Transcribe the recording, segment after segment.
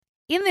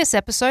In this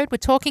episode, we're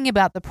talking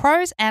about the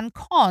pros and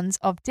cons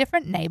of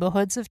different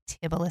neighborhoods of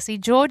Tbilisi,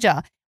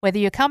 Georgia. Whether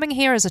you're coming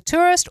here as a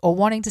tourist or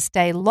wanting to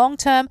stay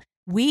long-term,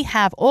 we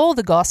have all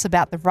the goss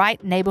about the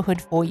right neighborhood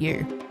for you.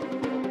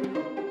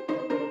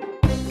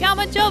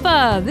 Gama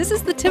Joba! This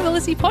is the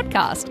Tbilisi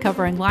podcast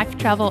covering life,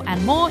 travel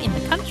and more in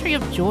the country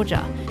of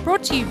Georgia.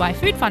 Brought to you by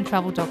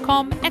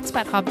foodfuntravel.com,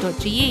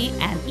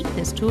 expathub.ge and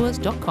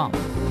eathistours.com.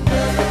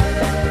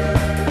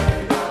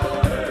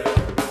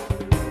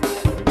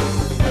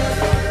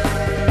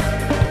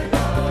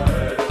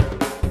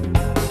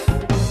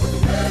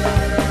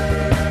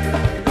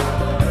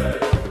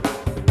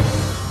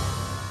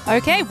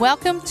 Okay,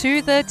 welcome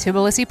to the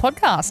Tbilisi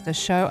podcast, a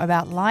show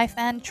about life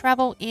and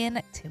travel in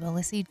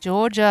Tbilisi,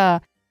 Georgia.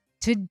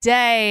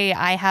 Today,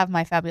 I have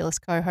my fabulous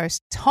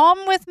co-host Tom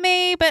with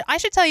me, but I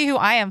should tell you who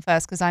I am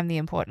first because I'm the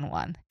important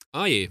one.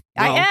 Are you?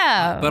 Well, I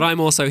am. But I'm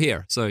also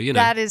here, so you know.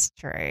 That is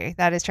true.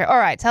 That is true. All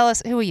right, tell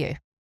us, who are you?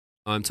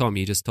 I'm Tom.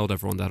 You just told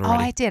everyone that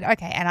already. Oh, I did.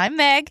 Okay, and I'm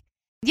Meg.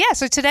 Yeah,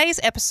 so today's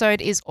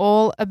episode is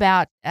all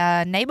about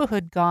a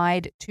neighborhood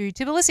guide to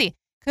Tbilisi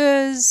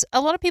because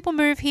a lot of people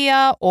move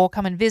here or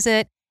come and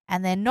visit,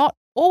 and they're not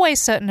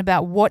always certain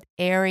about what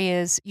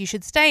areas you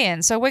should stay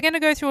in. So we're going to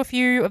go through a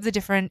few of the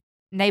different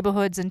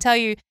neighborhoods and tell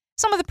you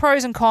some of the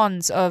pros and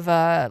cons of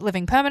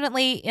living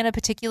permanently in a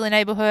particular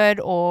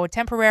neighborhood or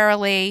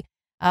temporarily,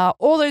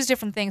 all those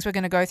different things we're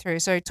going to go through.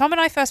 So Tom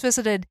and I first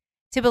visited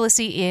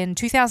Tbilisi in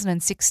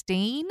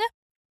 2016,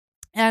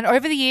 and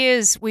over the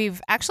years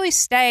we've actually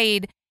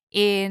stayed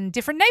in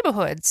different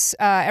neighborhoods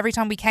every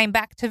time we came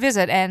back to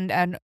visit,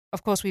 and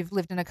of course, we've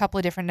lived in a couple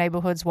of different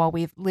neighborhoods while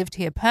we've lived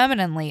here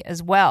permanently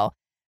as well.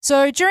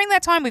 So during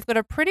that time, we've got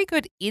a pretty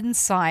good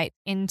insight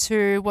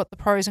into what the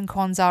pros and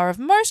cons are of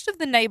most of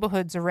the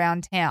neighborhoods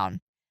around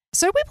town.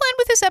 So we planned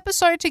with this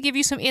episode to give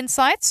you some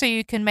insights so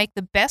you can make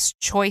the best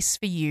choice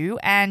for you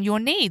and your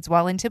needs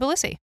while in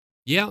Tbilisi.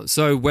 Yeah,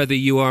 so whether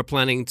you are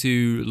planning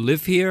to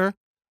live here,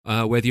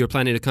 whether you're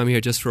planning to come here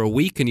just for a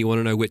week and you want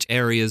to know which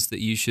areas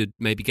that you should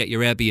maybe get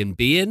your Airbnb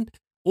in,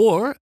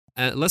 or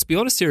let's be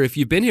honest here, if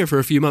you've been here for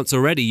a few months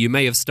already, you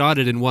may have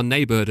started in one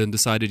neighborhood and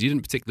decided you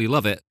didn't particularly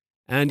love it,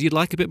 and you'd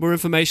like a bit more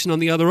information on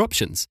the other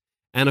options.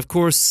 And of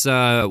course,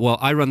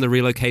 I run the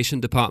relocation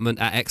department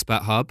at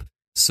Expat Hub,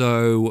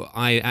 so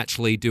I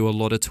actually do a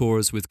lot of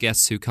tours with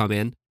guests who come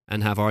in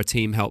and have our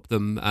team help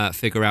them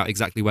figure out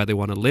exactly where they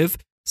want to live.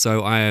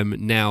 So I am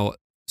now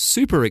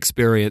super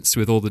experienced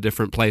with all the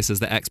different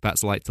places that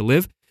expats like to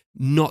live.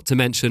 Not to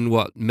mention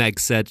what Meg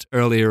said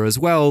earlier as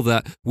well,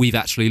 that we've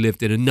actually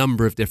lived in a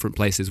number of different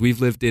places.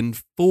 We've lived in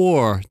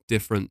 4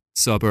 different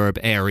suburb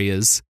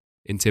areas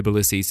in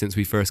Tbilisi since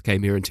we first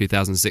came here in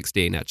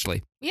 2016,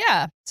 actually.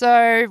 Yeah,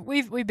 so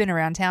we've been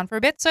around town for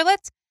a bit. So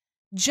let's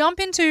jump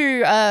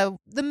into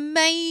the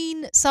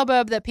main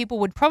suburb that people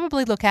would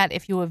probably look at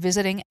if you were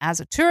visiting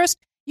as a tourist.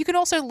 You can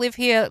also live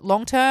here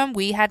long term.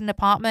 We had an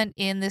apartment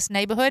in this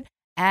neighborhood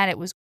and it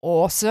was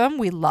awesome.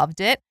 We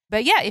loved it.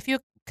 But yeah, if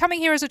you're coming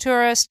here as a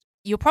tourist,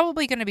 you're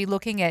probably going to be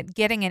looking at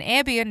getting an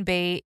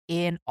Airbnb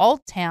in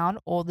Old Town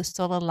or the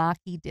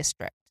Solalaki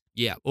district.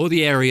 Yeah, or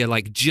the area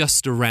like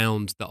just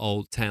around the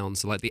Old Town,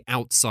 so like the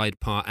outside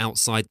part,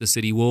 outside the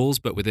city walls,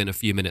 but within a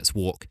few minutes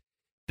walk.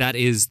 That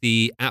is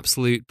the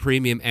absolute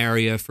premium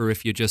area for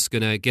if you're just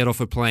going to get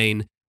off a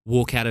plane,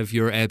 walk out of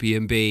your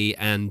Airbnb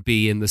and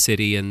be in the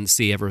city and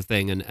see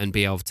everything and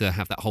be able to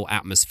have that whole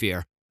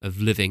atmosphere of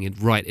living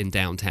right in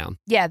downtown.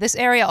 Yeah, this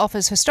area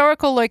offers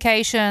historical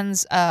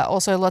locations,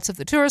 also lots of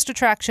the tourist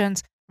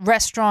attractions,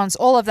 restaurants,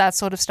 all of that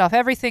sort of stuff,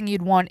 everything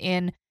you'd want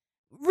in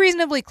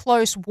reasonably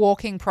close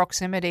walking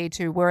proximity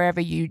to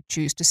wherever you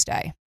choose to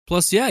stay.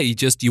 Plus, yeah,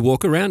 you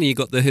walk around and you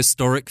got the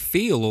historic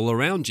feel all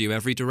around you.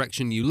 Every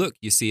direction you look,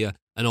 you see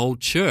an old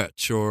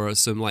church or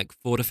some like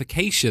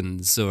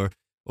fortifications or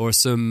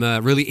some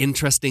really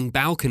interesting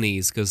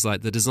balconies because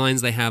like the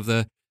designs they have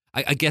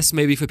I guess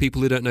maybe for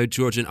people who don't know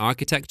Georgian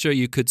architecture,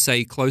 you could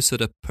say closer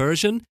to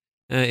Persian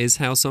is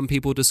how some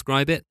people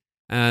describe it.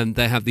 And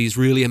they have these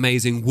really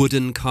amazing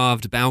wooden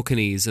carved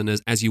balconies. And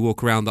as you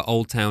walk around the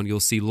old town, you'll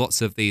see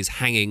lots of these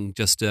hanging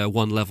just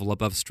one level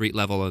above street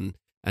level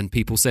and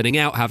people sitting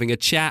out, having a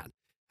chat,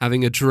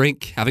 having a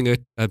drink, having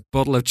a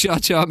bottle of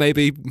cha-cha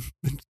maybe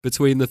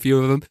between the few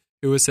of them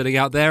who are sitting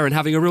out there and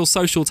having a real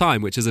social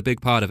time, which is a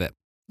big part of it.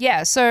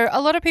 Yeah, so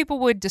a lot of people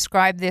would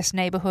describe this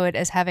neighborhood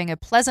as having a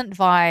pleasant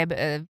vibe,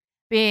 of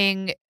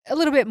being a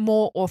little bit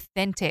more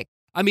authentic.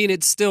 I mean,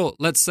 it's still,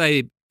 let's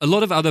say, a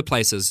lot of other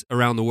places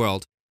around the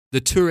world,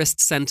 the tourist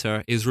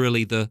center is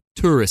really the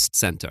tourist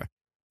center.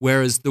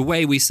 Whereas the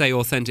way we say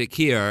authentic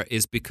here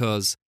is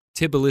because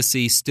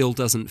Tbilisi still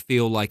doesn't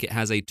feel like it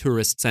has a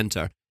tourist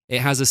center.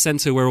 It has a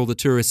center where all the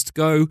tourists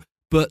go,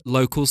 but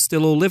locals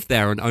still all live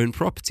there and own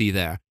property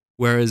there.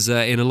 Whereas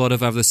in a lot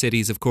of other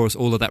cities, of course,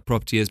 all of that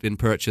property has been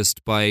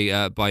purchased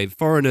by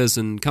foreigners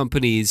and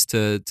companies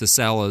to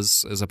sell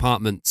as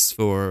apartments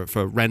for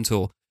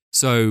rental.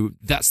 So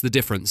that's the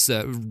difference.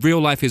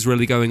 Real life is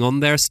really going on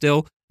there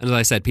still. And as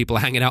I said, people are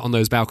hanging out on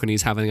those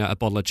balconies having a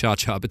bottle of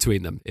cha-cha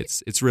between them.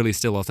 It's really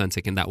still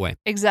authentic in that way.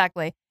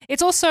 Exactly.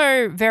 It's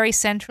also very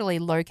centrally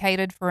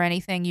located for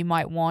anything you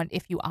might want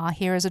if you are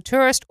here as a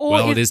tourist.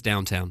 It is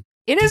downtown.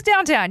 It is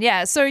downtown,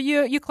 yeah. So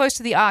you're close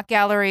to the art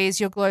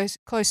galleries. You're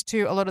close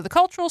to a lot of the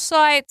cultural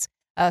sites.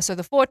 So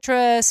the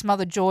Fortress,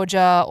 Mother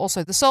Georgia,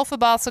 also the sulfur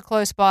baths are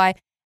close by.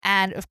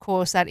 And, of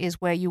course, that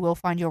is where you will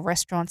find your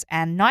restaurants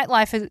and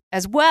nightlife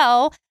as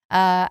well.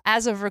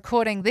 As of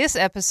recording this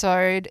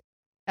episode,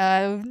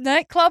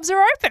 nightclubs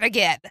are open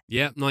again.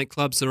 Yep,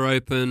 nightclubs are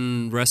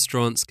open.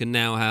 Restaurants can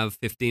now have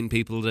 15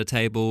 people at a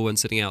table and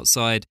sitting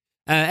outside.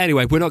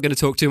 Anyway, we're not going to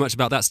talk too much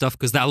about that stuff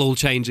because that'll all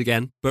change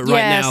again. But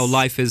right now,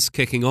 life is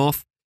kicking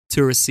off.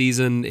 Tourist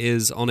season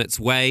is on its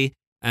way.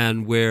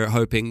 And we're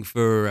hoping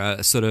for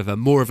sort of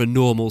more of a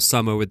normal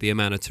summer with the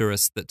amount of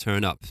tourists that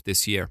turn up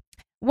this year.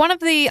 One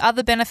of the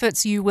other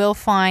benefits you will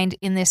find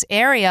in this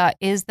area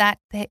is that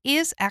there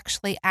is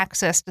actually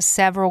access to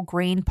several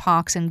green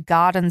parks and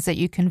gardens that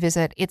you can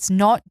visit. It's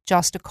not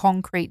just a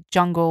concrete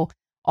jungle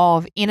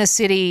of inner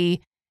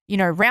city,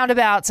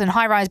 roundabouts and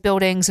high-rise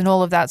buildings and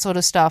all of that sort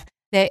of stuff.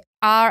 There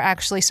are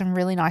actually some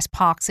really nice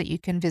parks that you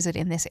can visit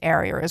in this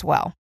area as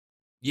well.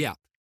 Yeah.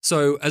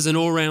 So as an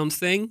all-round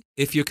thing,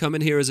 if you're coming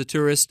here as a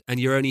tourist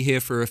and you're only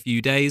here for a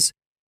few days,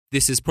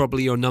 this is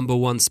probably your number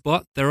one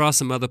spot. There are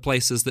some other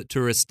places that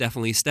tourists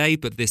definitely stay,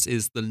 but this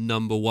is the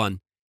number one.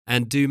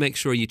 And do make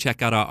sure you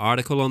check out our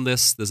article on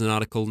this. There's an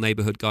article,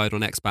 Neighborhood Guide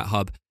on Expat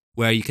Hub,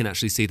 where you can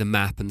actually see the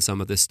map and some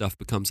of this stuff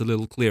becomes a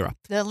little clearer.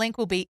 The link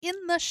will be in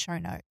the show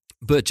notes.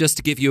 But just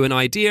to give you an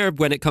idea,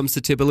 when it comes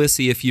to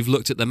Tbilisi, if you've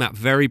looked at the map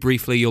very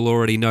briefly, you'll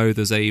already know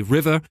there's a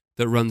river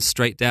that runs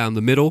straight down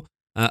the middle.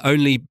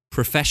 Only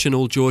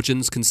professional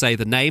Georgians can say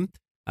the name.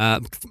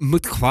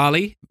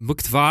 Muktvari.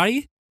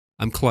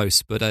 I'm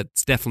close, but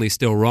it's definitely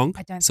still wrong.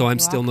 So I'm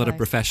still not a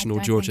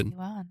professional Georgian.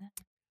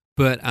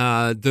 But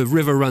the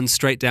river runs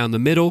straight down the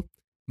middle.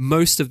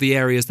 Most of the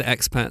areas that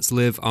expats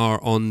live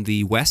are on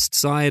the west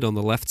side, on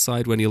the left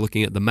side when you're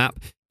looking at the map.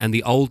 And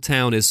the old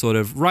town is sort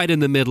of right in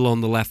the middle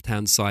on the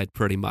left-hand side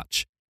pretty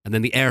much. And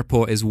then the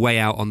airport is way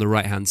out on the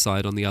right-hand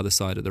side on the other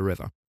side of the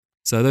river.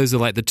 So those are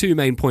like the two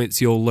main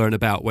points you'll learn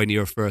about when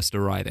you're first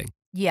arriving.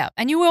 Yeah,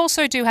 and you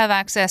also do have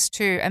access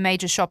to a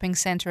major shopping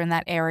center in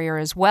that area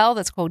as well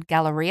that's called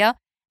Galleria,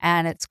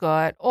 and it's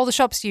got all the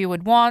shops you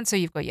would want. So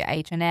you've got your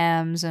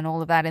H&Ms and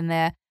all of that in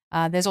there.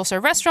 There's also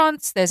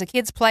restaurants, there's a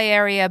kids' play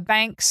area,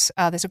 banks,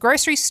 there's a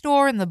grocery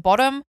store in the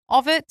bottom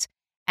of it,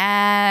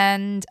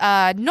 and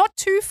not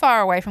too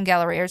far away from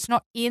Galleria. It's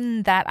not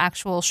in that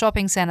actual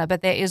shopping center,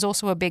 but there is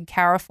also a big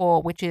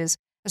Carrefour, which is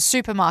a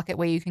supermarket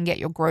where you can get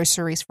your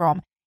groceries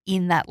from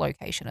in that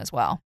location as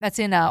well. That's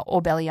in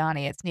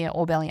Orbeliani. It's near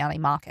Orbeliani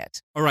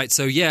Market. All right.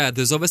 So, yeah,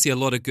 there's obviously a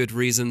lot of good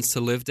reasons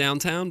to live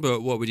downtown,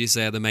 but what would you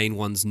say are the main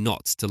ones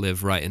not to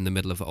live right in the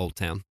middle of Old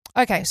Town?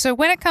 Okay. So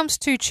when it comes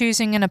to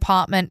choosing an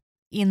apartment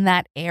in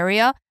that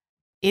area,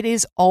 it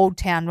is Old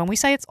Town. When we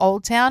say it's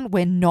Old Town,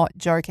 we're not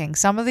joking.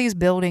 Some of these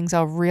buildings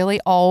are really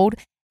old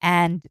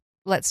and,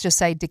 let's just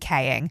say,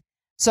 decaying.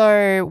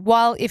 So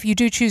while if you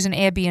do choose an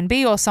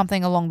Airbnb or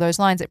something along those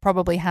lines, it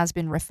probably has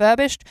been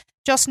refurbished.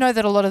 Just know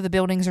that a lot of the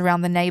buildings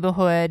around the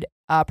neighborhood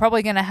are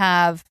probably going to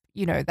have,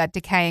 that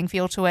decaying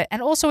feel to it.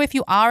 And also if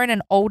you are in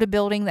an older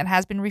building that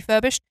has been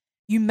refurbished,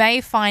 you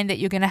may find that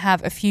you're going to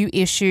have a few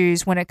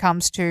issues when it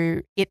comes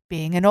to it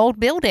being an old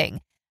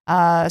building.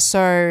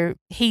 So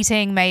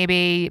heating,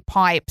 maybe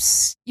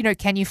pipes,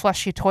 can you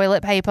flush your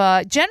toilet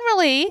paper?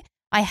 Generally,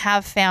 I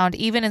have found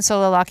even in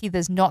Sololaki,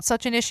 there's not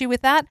such an issue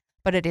with that.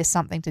 But it is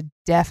something to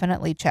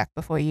definitely check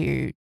before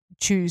you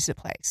choose a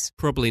place.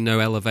 Probably no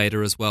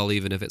elevator as well,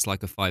 even if it's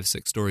like a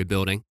 5-6 story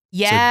building.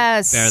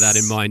 Yes. So bear that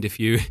in mind. If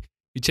you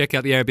check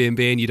out the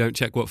Airbnb and you don't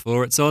check what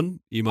floor it's on,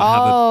 you might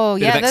have a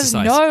bit of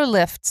exercise. There's no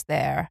lifts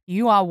there.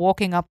 You are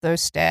walking up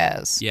those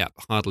stairs. Yeah,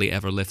 hardly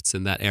ever lifts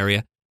in that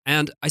area.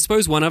 And I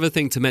suppose one other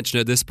thing to mention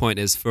at this point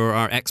is for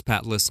our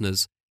expat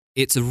listeners,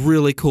 it's a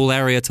really cool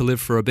area to live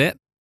for a bit.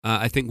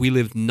 I think we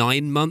lived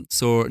 9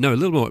 months a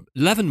little more,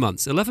 11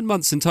 months. 11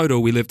 months in total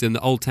we lived in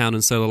the Old Town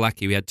and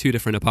Sololaki. We had 2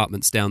 different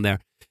apartments down there.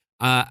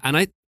 And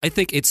I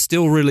think it's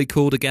still really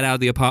cool to get out of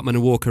the apartment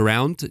and walk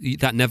around.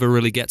 That never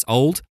really gets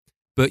old.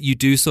 But you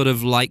do sort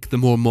of like the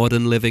more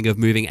modern living of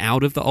moving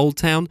out of the Old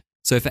Town.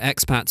 So for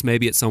expats,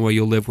 maybe it's somewhere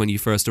you'll live when you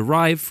first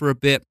arrive for a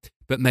bit,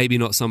 but maybe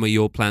not somewhere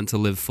you'll plan to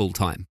live full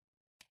time.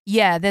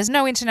 Yeah, there's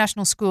no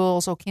international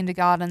schools or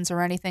kindergartens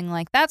or anything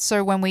like that.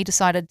 So when we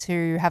decided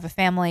to have a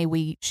family,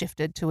 we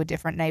shifted to a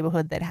different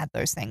neighborhood that had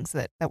those things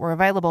that were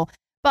available.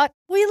 But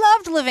we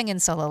loved living in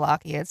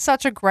Sololaki. It's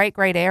such a great,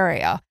 great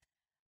area.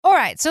 All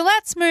right, so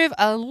let's move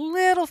a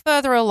little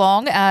further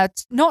along,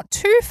 not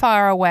too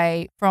far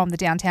away from the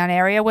downtown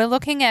area. We're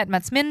looking at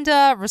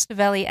Matsminda,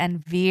 Rustaveli,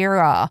 and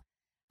Vera.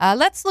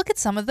 Let's look at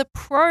some of the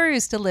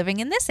pros to living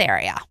in this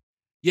area.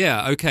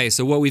 Yeah, okay,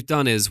 so what we've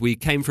done is we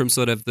came from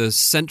sort of the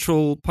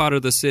central part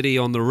of the city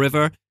on the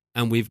river,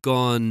 and we've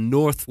gone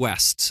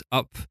northwest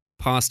up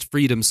past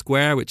Freedom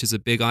Square, which is a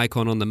big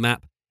icon on the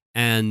map,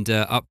 and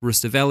up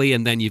Rustaveli,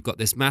 and then you've got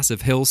this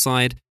massive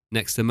hillside,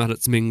 next to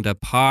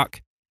Maratsmingda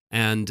Park.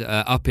 And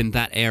up in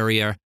that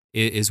area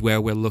is where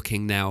we're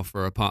looking now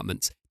for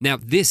apartments. Now,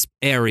 this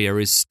area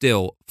is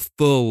still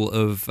full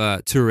of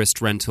tourist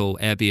rental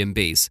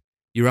Airbnbs.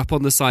 You're up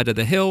on the side of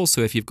the hill,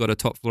 so if you've got a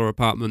top floor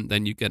apartment,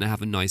 then you're going to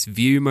have a nice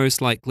view,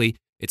 most likely.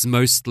 It's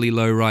mostly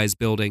low-rise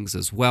buildings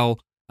as well,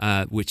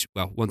 which,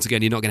 well, once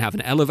again, you're not going to have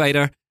an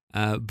elevator,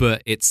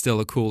 but it's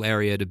still a cool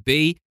area to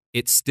be.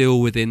 It's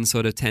still within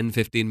sort of 10,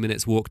 15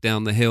 minutes walk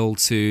down the hill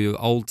to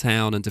Old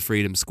Town and to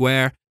Freedom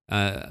Square,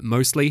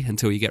 mostly,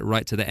 until you get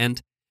right to the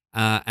end.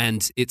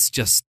 And it's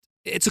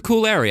a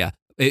cool area.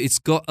 It's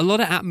got a lot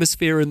of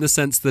atmosphere in the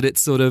sense that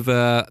it's sort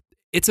of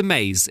it's a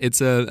maze.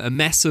 It's a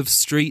mess of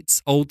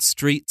streets, old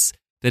streets.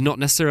 They're not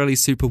necessarily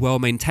super well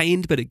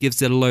maintained, but it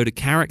gives it a load of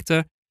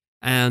character.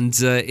 And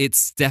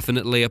it's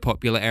definitely a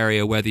popular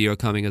area, whether you're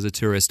coming as a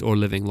tourist or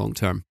living long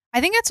term. I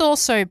think it's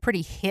also a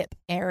pretty hip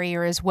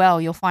area as well.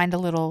 You'll find a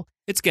little...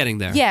 It's getting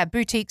there. Yeah,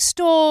 boutique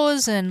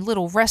stores and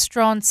little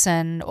restaurants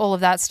and all of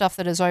that stuff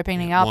that is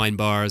opening up. Wine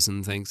bars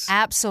and things.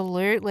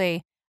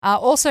 Absolutely.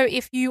 Also,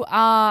 if you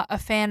are a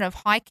fan of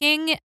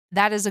hiking,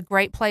 that is a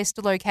great place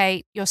to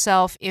locate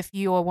yourself if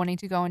you are wanting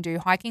to go and do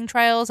hiking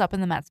trails up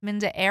in the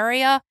Matsminda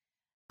area,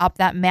 up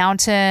that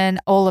mountain,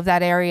 all of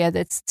that area.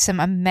 That's some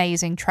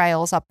amazing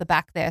trails up the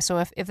back there.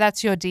 So if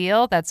that's your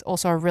deal, that's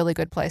also a really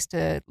good place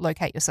to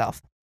locate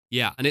yourself.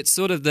 Yeah, and it's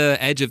sort of the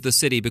edge of the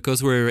city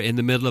because we're in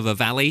the middle of a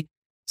valley.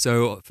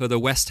 So for the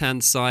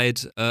west-hand side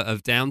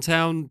of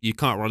downtown, you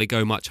can't really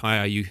go much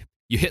higher. You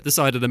hit the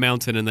side of the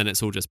mountain and then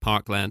it's all just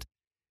parkland.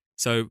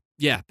 So,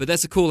 yeah, but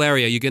that's a cool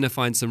area. You're going to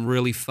find some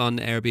really fun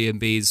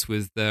Airbnbs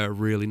with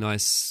really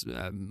nice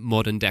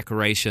modern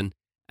decoration.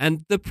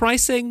 And the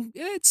pricing,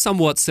 it's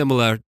somewhat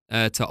similar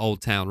to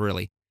Old Town,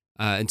 really.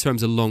 In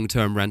terms of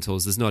long-term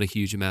rentals, there's not a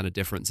huge amount of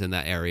difference in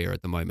that area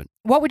at the moment.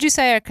 What would you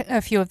say are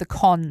a few of the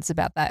cons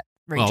about that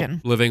region?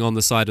 Well, living on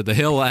the side of the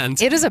hill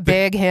and... It is a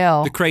big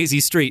hill. The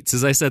crazy streets.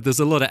 As I said, there's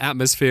a lot of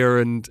atmosphere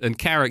and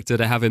character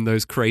to have in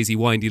those crazy,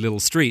 windy little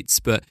streets,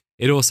 but...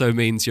 It also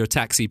means your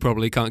taxi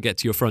probably can't get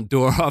to your front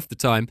door half the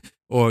time,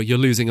 or you're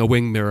losing a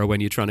wing mirror when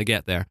you're trying to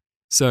get there.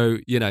 So,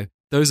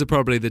 those are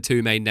probably the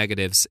two main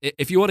negatives.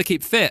 If you want to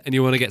keep fit and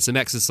you want to get some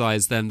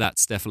exercise, then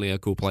that's definitely a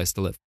cool place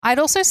to live. I'd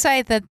also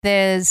say that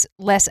there's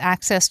less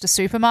access to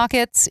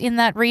supermarkets in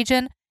that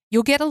region.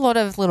 You'll get a lot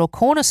of little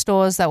corner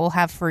stores that will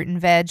have fruit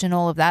and veg and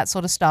all of that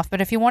sort of stuff.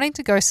 But if you're wanting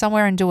to go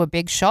somewhere and do a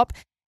big shop,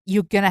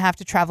 you're going to have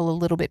to travel a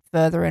little bit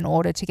further in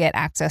order to get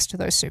access to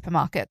those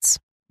supermarkets.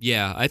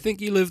 Yeah, I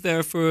think you live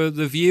there for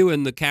the view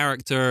and the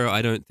character.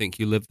 I don't think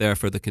you live there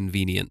for the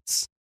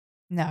convenience.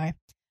 No.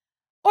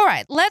 All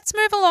right, let's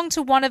move along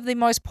to one of the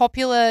most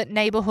popular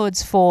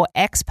neighborhoods for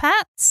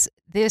expats.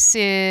 This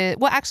is,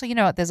 well, actually, you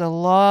know what? There's a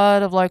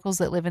lot of locals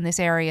that live in this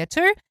area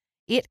too.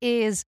 It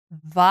is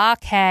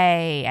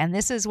Varkey, and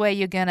this is where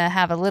you're going to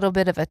have a little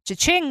bit of a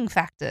cha-ching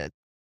factor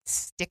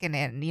sticking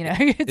in,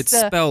 It's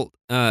spelled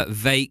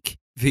Vake,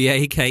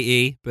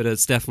 V-A-K-E, but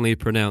it's definitely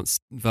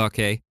pronounced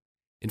Varkey.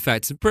 In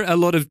fact, a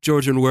lot of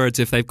Georgian words,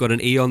 if they've got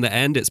an E on the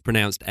end, it's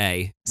pronounced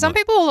A. Some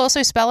people will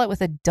also spell it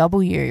with a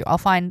W. I'll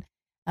find...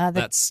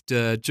 That's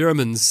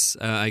Germans,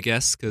 I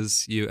guess,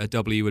 because a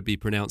W would be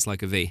pronounced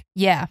like a V.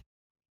 Yeah.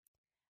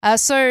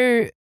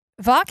 So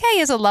Varkey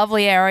is a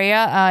lovely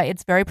area.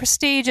 It's very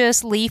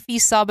prestigious, leafy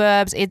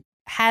suburbs. It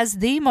has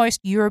the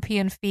most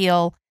European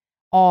feel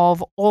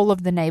of all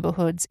of the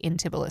neighborhoods in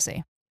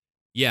Tbilisi.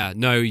 Yeah,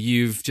 no,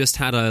 you've just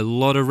had a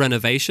lot of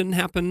renovation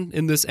happen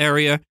in this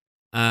area.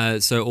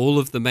 So all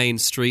of the main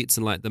streets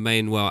and like the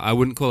main, well, I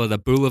wouldn't call it a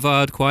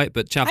boulevard quite,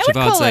 but I would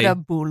call it a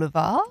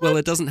boulevard. Well,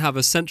 it doesn't have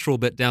a central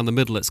bit down the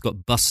middle. It's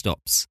got bus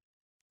stops.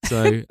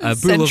 So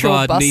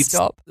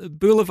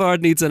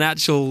boulevard needs an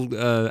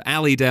actual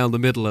alley down the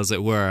middle, as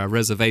it were, a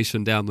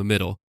reservation down the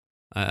middle.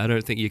 I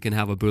don't think you can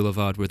have a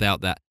boulevard without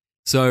that.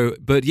 So,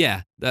 but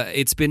yeah,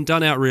 it's been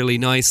done out really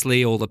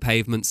nicely. All the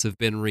pavements have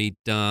been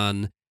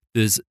redone.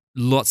 There's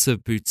lots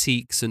of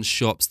boutiques and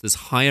shops. There's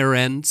higher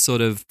end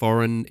sort of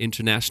foreign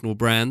international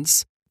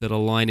brands that are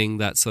lining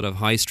that sort of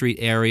high street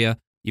area.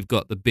 You've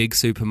got the big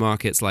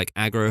supermarkets like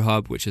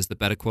AgroHub, which is the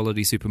better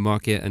quality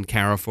supermarket, and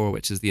Carrefour,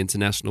 which is the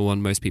international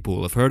one most people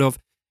will have heard of.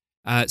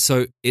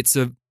 So it's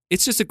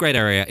just a great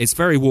area. It's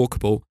very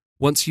walkable.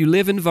 Once you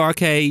live in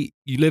Varkey,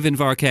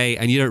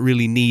 and you don't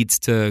really need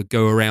to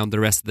go around the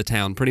rest of the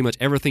town. Pretty much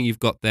everything you've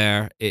got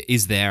there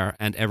is there,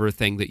 and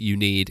everything that you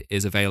need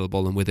is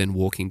available and within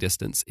walking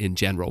distance in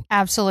general.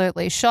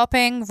 Absolutely.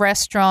 Shopping,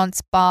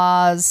 restaurants,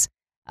 bars,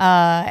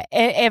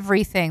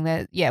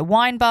 everything.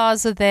 Wine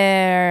bars are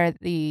there.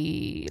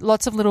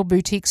 Lots of little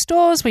boutique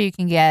stores where you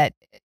can get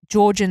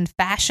Georgian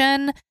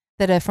fashion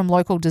that are from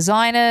local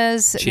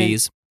designers.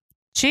 Cheese.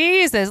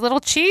 There's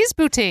little cheese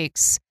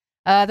boutiques.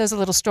 There's a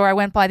little store I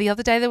went by the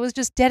other day that was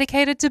just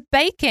dedicated to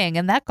baking,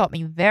 and that got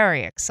me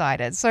very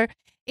excited. So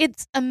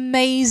it's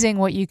amazing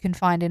what you can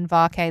find in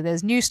Varkey.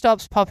 There's new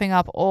stops popping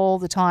up all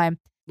the time.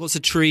 Lots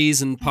of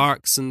trees and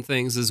parks and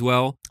things as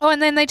well. Oh,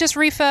 and then they just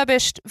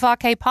refurbished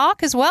Varkey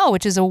Park as well,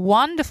 which is a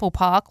wonderful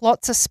park,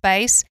 lots of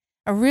space,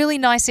 a really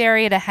nice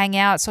area to hang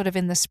out sort of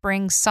in the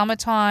spring,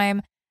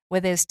 summertime,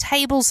 where there's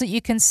tables that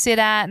you can sit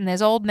at and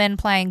there's old men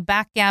playing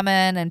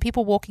backgammon and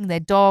people walking their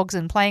dogs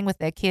and playing with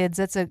their kids.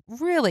 It's a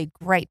really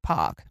great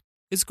park.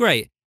 It's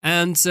great.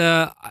 And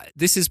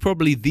this is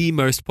probably the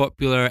most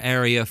popular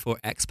area for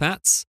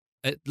expats.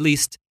 At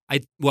least,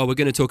 we're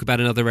going to talk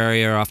about another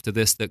area after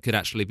this that could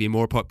actually be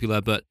more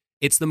popular, but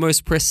it's the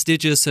most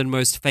prestigious and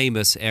most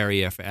famous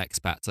area for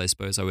expats, I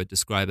suppose I would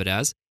describe it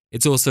as.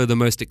 It's also the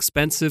most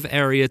expensive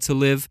area to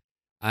live.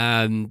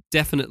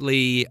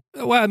 Definitely,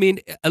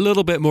 a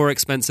little bit more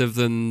expensive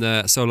than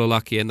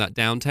Sololaki in that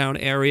downtown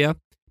area,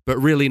 but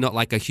really not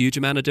like a huge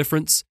amount of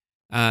difference.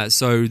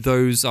 So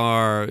those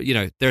are,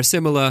 they're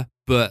similar,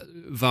 but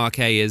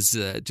Varkey is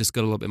just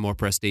got a little bit more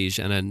prestige,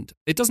 and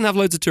it doesn't have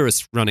loads of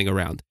tourists running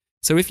around.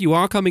 So if you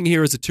are coming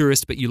here as a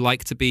tourist, but you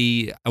like to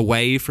be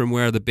away from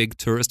where the big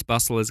tourist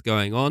bustle is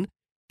going on,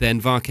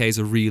 then Varkey is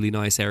a really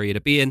nice area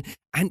to be in.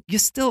 And you're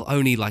still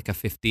only like a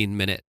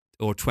 15-minute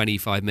or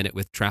 25-minute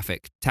with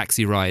traffic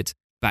taxi ride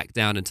back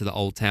down into the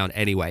old town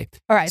anyway.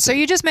 All right, so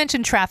you just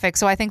mentioned traffic,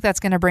 so I think that's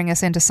going to bring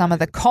us into some of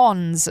the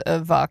cons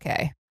of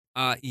Varkey.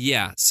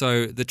 Yeah,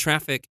 so the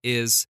traffic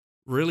is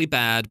really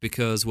bad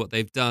because what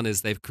they've done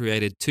is they've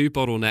created two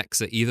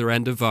bottlenecks at either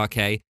end of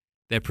Varkey.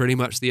 They're pretty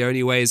much the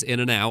only ways in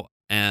and out,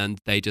 and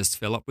they just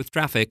fill up with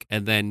traffic,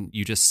 and then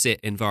you just sit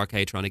in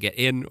Varkey trying to get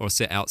in or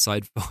sit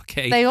outside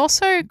Varkey. They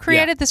also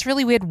created this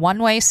really weird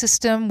one-way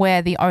system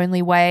where the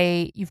only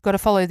way you've got to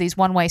follow these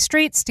one-way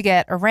streets to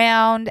get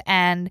around,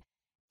 and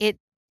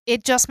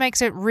it just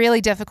makes it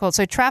really difficult.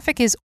 So traffic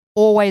is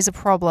always a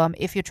problem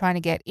if you're trying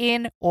to get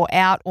in or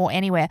out or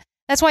anywhere.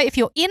 That's why if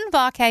you're in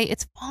Varkey,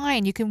 it's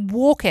fine. You can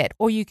walk it,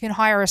 or you can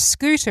hire a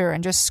scooter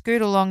and just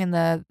scoot along in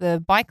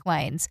the bike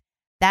lanes.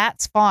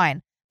 That's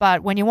fine.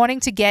 But when you're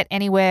wanting to get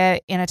anywhere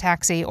in a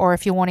taxi, or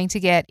if you're wanting to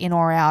get in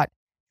or out,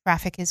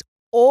 traffic is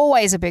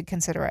always a big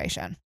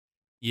consideration.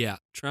 Yeah,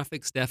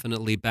 traffic's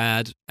definitely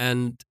bad.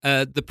 And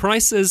the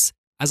prices,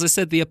 as I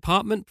said, the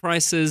apartment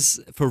prices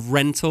for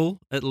rental,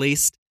 at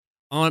least,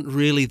 aren't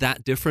really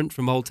that different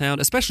from Old Town,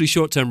 especially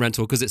short-term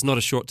rental, because it's not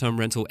a short-term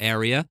rental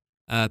area.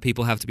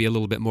 People have to be a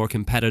little bit more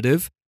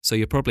competitive. So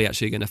you're probably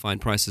actually going to find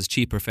prices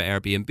cheaper for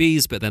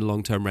Airbnbs, but then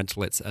long-term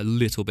rental, it's a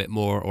little bit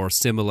more or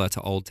similar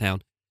to Old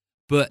Town.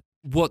 But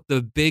what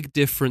the big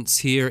difference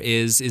here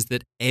is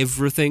that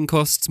everything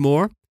costs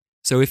more.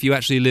 So if you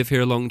actually live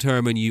here long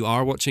term and you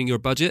are watching your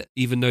budget,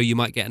 even though you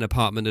might get an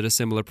apartment at a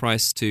similar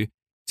price to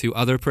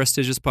other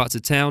prestigious parts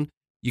of town,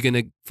 you're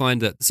going to find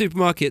that the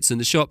supermarkets and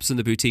the shops and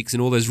the boutiques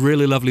and all those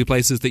really lovely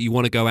places that you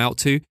want to go out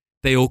to,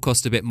 they all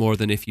cost a bit more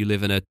than if you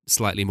live in a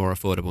slightly more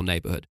affordable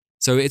neighborhood.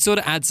 So it sort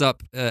of adds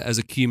up as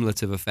a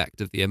cumulative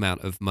effect of the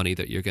amount of money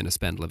that you're going to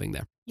spend living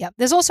there. Yep.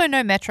 There's also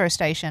no metro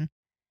station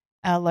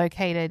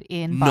located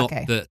in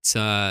Varkey.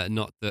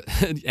 Not that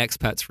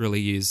expats really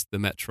use the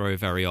metro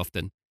very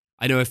often.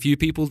 I know a few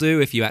people do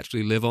if you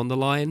actually live on the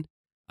line,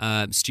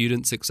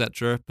 students,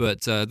 etc.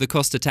 But the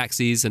cost of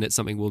taxis, and it's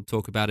something we'll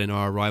talk about in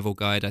our arrival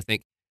guide, I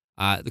think,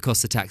 the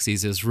cost of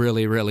taxis is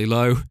really, really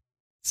low.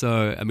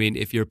 So, I mean,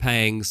 if you're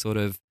paying sort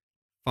of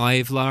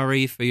 5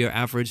 lari for your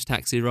average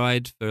taxi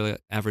ride, for like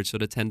average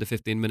sort of 10 to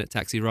 15-minute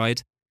taxi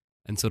ride,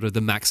 and sort of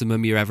the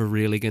maximum you're ever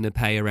really going to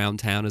pay around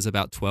town is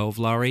about 12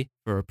 lari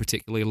for a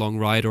particularly long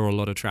ride or a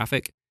lot of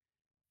traffic,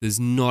 there's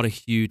not a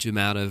huge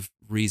amount of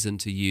reason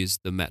to use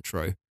the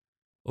metro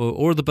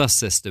or the bus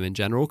system in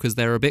general, because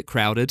they're a bit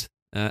crowded.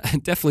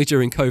 And definitely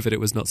during COVID, it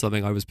was not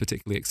something I was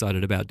particularly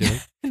excited about doing.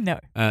 No.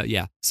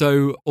 Yeah.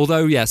 So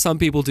although, some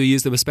people do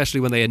use them, especially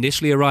when they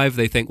initially arrive,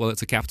 they think, well,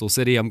 it's a capital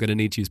city, I'm going to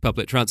need to use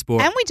public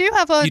transport. And we do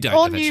have an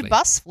all-new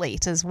bus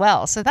fleet as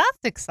well, so that's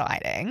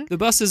exciting. The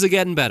buses are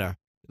getting better.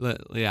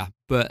 Yeah,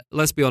 but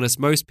let's be honest,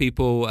 most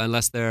people,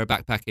 unless they're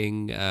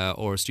backpacking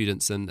or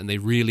students and they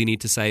really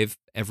need to save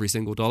every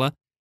single dollar,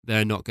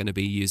 they're not going to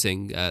be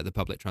using the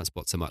public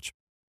transport so much.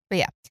 But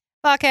yeah,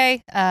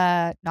 Varkey,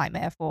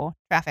 nightmare for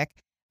traffic.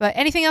 But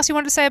anything else you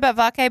wanted to say about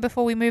Varkey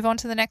before we move on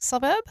to the next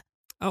suburb?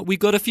 We've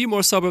got a few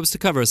more suburbs to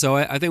cover, so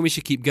I think we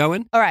should keep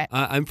going. All right.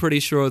 I'm pretty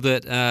sure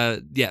that,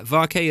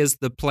 Varkey is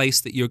the place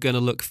that you're going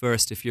to look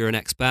first if you're an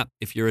expat.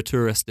 If you're a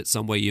tourist, it's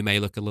somewhere you may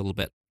look a little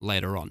bit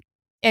later on.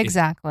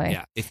 Exactly.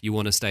 If you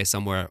want to stay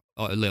somewhere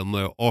a little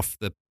more off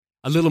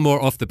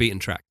the beaten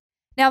track.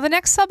 Now, the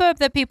next suburb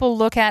that people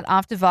look at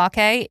after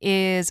Varkey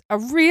is a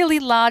really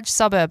large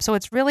suburb. So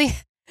it's really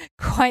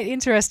quite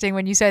interesting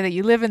when you say that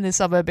you live in this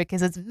suburb,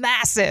 because it's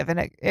massive,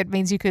 and it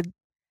means you could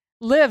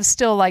live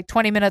still like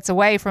 20 minutes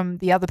away from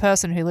the other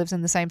person who lives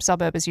in the same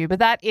suburb as you. But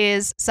that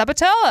is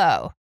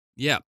Sabatolo.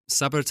 Yeah,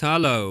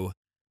 Sabatolo.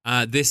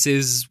 This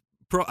is,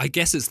 I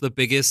guess it's the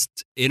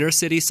biggest inner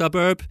city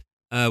suburb.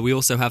 We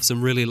also have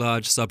some really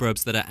large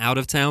suburbs that are out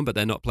of town, but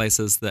they're not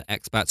places that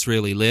expats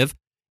really live.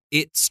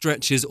 It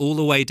stretches all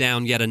the way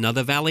down yet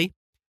another valley.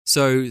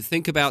 So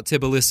think about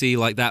Tbilisi,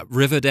 like that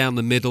river down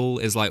the middle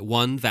is like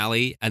one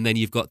valley, and then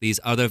you've got these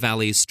other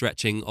valleys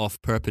stretching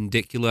off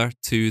perpendicular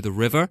to the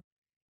river.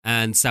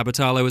 And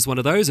Sabatolo is one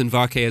of those, and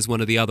Varkey is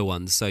one of the other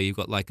ones. So you've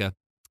got like a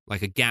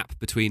gap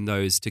between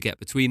those to get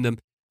between them.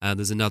 And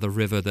there's another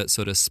river that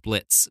sort of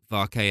splits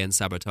Varkey and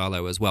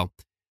Sabatolo as well.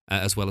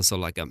 as well as sort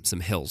of like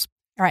some hills.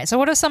 All right. So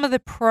what are some of the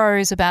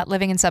pros about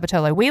living in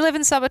Sabatolo? We live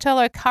in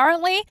Sabatolo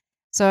currently,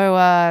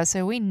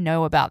 so we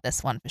know about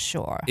this one for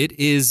sure. It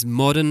is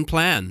modern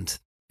planned.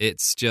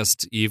 It's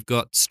just you've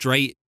got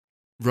straight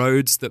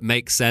roads that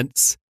make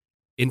sense,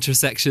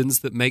 intersections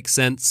that make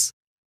sense.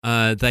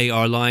 They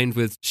are lined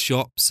with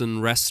shops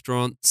and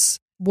restaurants.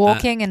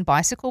 Walking and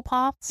bicycle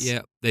paths?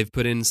 Yeah, they've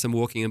put in some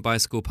walking and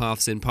bicycle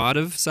paths in part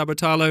of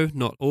Sabatalo,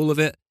 not all of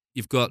it.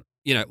 You've got,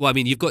 you've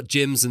got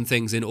gyms and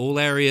things in all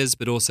areas,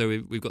 but also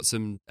we've got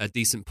some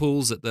decent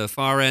pools at the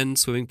far end,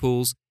 swimming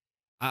pools.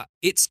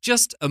 It's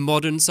just a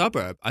modern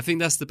suburb. I think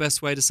that's the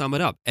best way to sum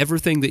it up.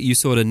 Everything that you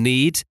sort of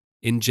need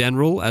in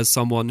general as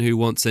someone who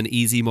wants an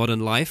easy modern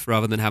life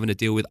rather than having to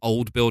deal with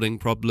old building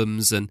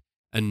problems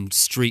and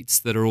streets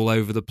that are all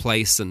over the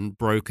place and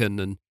broken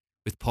and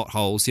with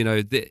potholes.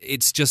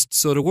 It's just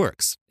sort of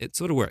works. It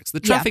sort of works. The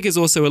traffic is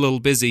also a little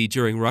busy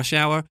during rush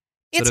hour.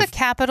 It's a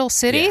capital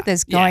city.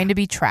 There's going to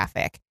be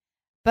traffic.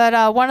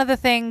 But one of the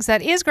things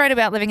that is great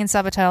about living in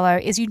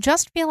Sabatolo is you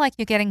just feel like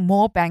you're getting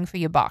more bang for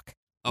your buck.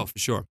 Oh, for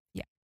sure.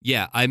 Yeah.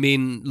 Yeah, I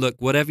mean, look,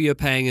 whatever you're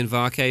paying in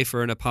Varke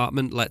for an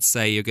apartment, let's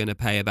say you're going to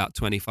pay about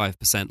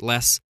 25%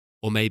 less,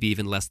 or maybe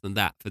even less than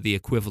that for the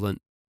equivalent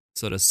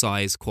sort of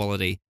size,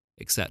 quality,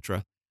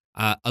 etc.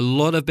 A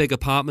lot of big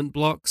apartment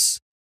blocks,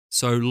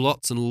 so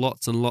lots and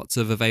lots and lots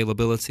of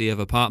availability of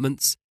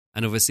apartments.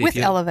 And obviously, with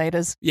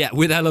elevators. Yeah,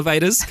 with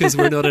elevators, because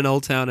we're not in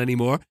Old Town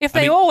anymore. If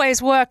they always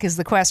work is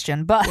the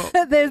question, but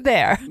they're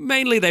there.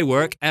 Mainly they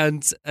work,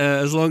 and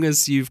as long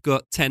as you've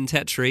got 10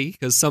 tetri,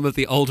 because some of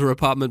the older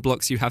apartment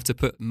blocks you have to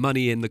put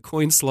money in the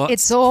coin slots.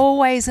 It's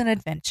always an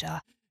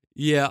adventure.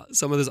 Yeah,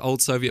 some of those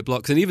old Soviet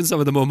blocks, and even some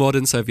of the more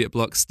modern Soviet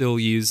blocks still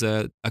use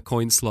a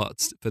coin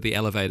slot for the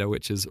elevator,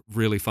 which is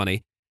really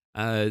funny.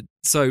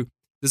 So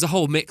there's a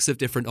whole mix of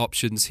different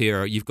options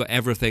here. You've got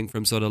everything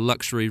from sort of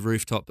luxury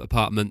rooftop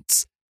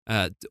apartments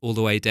all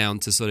the way down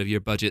to sort of your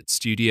budget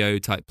studio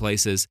type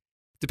places.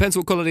 Depends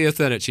what quality of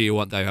furniture you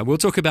want, though. And we'll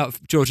talk about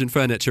Georgian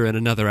furniture in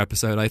another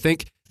episode, I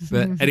think.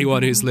 But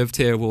anyone who's lived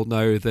here will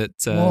know that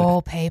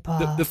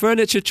wallpaper. The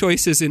furniture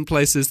choices in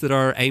places that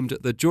are aimed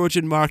at the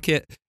Georgian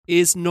market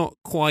is not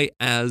quite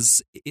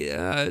as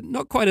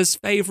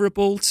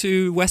favorable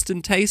to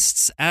Western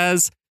tastes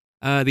as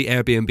the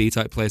Airbnb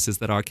type places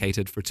that are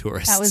catered for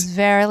tourists. That was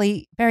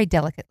very, very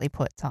delicately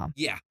put, Tom.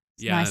 Yeah,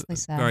 Nicely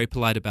said. Very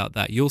polite about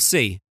that. You'll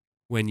see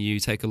when you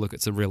take a look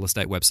at some real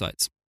estate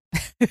websites.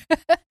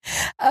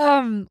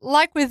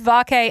 Like with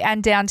Varke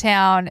and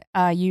downtown,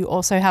 you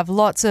also have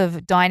lots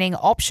of dining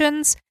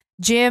options,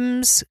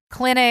 gyms,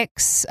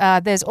 clinics.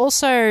 There's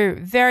also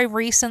very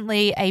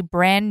recently a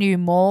brand new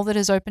mall that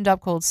has opened up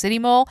called City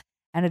Mall,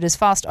 and it is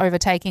fast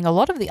overtaking a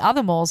lot of the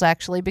other malls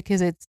actually because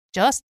it's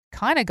just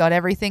kind of got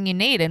everything you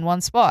need in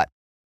one spot.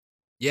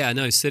 Yeah,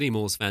 no, City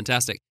Mall's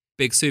fantastic.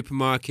 Big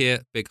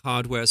supermarket, big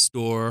hardware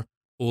store,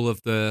 all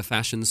of the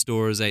fashion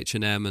stores,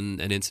 H&M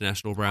and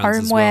international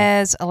brands as well.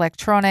 Homewares,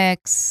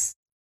 electronics.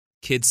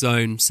 Kids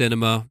Zone,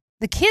 cinema.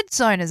 The Kids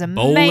Zone is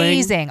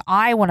amazing. Bowling.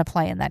 I want to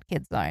play in that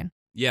Kids Zone.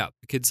 Yeah,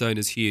 the Kids Zone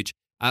is huge.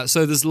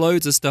 So there's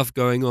loads of stuff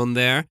going on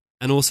there.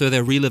 And also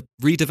they're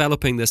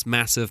redeveloping this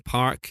massive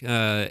park.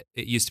 It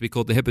used to be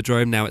called the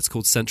Hippodrome. Now it's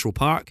called Central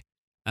Park.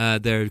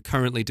 They're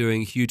currently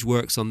doing huge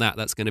works on that.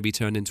 That's going to be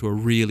turned into a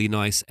really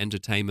nice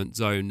entertainment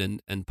zone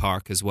and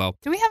park as well.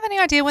 Do we have any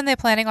idea when they're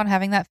planning on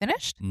having that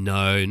finished?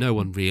 No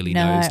one really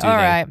knows, do all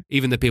they? Right.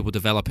 Even the people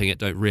developing it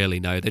don't really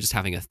know. They're just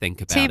having a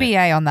think about it.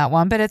 TBA on that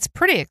one, but it's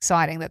pretty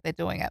exciting that they're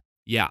doing it.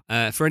 Yeah,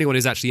 for anyone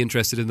who's actually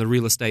interested in the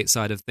real estate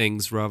side of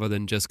things rather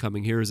than just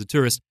coming here as a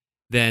tourist,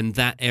 then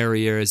that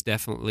area is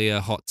definitely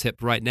a hot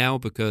tip right now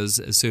because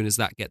as soon as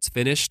that gets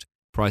finished,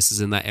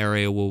 prices in that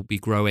area will be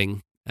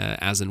growing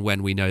as and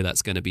when we know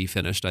that's going to be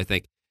finished, I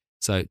think.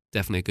 So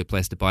definitely a good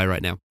place to buy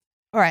right now.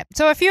 All right.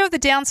 So a few of the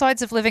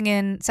downsides of living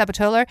in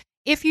Sabatolo.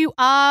 If you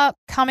are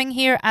coming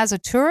here as a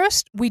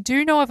tourist, we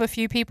do know of a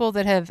few people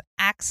that have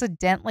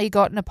accidentally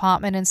got an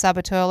apartment in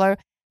Sabatolo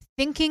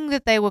thinking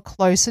that they were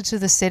closer to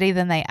the city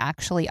than they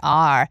actually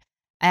are.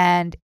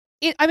 And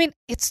it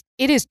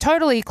is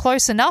totally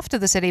close enough to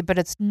the city, but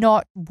it's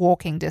not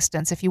walking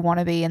distance if you want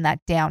to be in that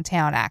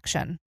downtown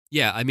action.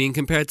 Yeah, I mean,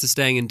 compared to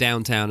staying in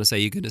downtown, and say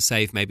you're going to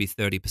save maybe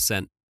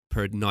 30%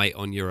 per night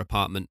on your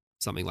apartment,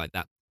 something like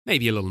that.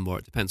 Maybe a little more.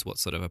 It depends what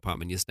sort of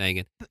apartment you're staying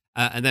in.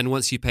 And then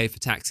once you pay for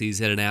taxis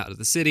in and out of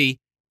the city,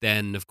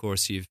 then, of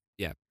course, you've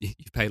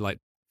paid like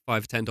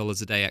 $5,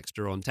 $10 a day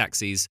extra on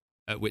taxis,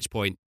 at which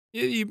point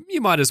you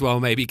might as well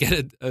maybe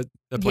get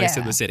a place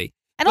in the city.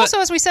 And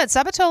also, as we said,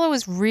 Sabatolo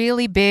is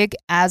really big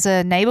as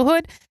a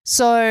neighborhood.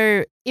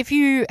 So if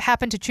you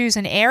happen to choose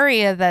an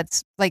area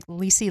that's like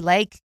Lisi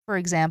Lake, for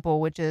example,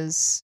 which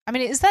is,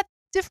 is that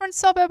different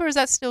suburb or is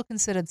that still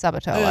considered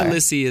Sabatolo?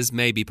 Lisi is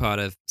maybe part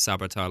of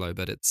Sabatolo,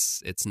 but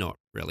it's not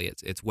really.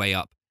 It's way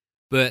up.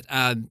 But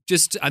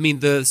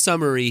the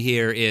summary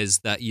here is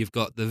that you've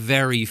got the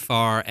very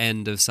far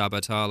end of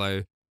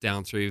Sabatolo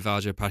down through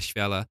Vaja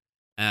Pashvela,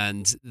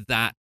 and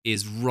that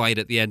is right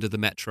at the end of the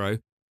metro.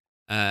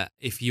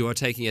 If you are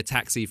taking a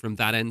taxi from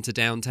that end to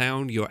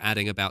downtown, you're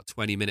adding about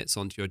 20 minutes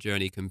onto your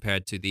journey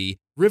compared to the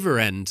river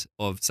end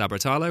of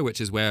Sabatalo,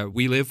 which is where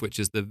we live, which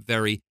is the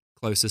very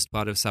closest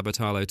part of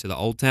Sabatalo to the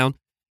old town.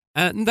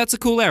 And that's a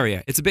cool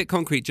area. It's a bit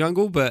concrete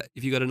jungle, but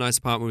if you got a nice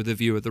apartment with a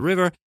view of the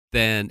river,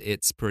 then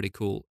it's a pretty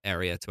cool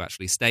area to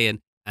actually stay in.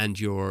 And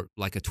you're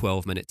like a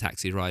 12-minute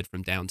taxi ride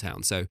from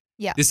downtown. So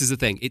this is the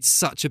thing. It's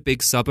such a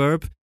big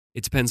suburb.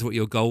 It depends what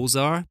your goals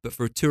are. But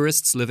for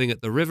tourists living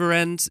at the river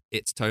end,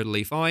 it's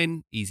totally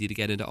fine. Easy to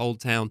get into Old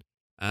Town.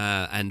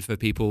 And for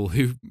people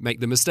who make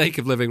the mistake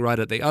of living right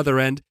at the other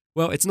end,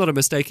 well, it's not a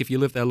mistake if you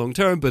live there long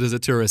term, but as a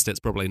tourist, it's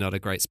probably not a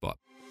great spot.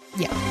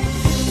 Yeah.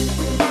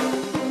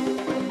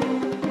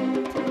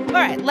 All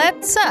right,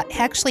 let's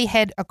actually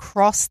head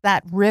across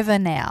that river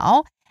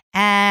now.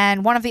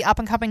 And one of the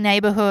up-and-coming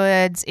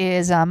neighborhoods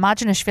is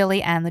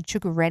Marginishvili and the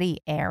Chugareddy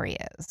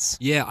areas.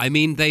 Yeah, I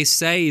mean, they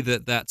say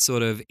that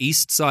sort of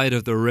east side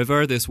of the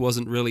river, this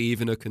wasn't really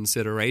even a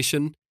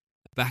consideration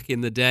back in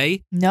the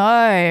day.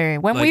 No.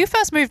 When we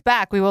first moved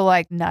back, we were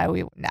like, nah,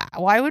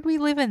 why would we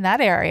live in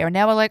that area? And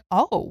now we're like,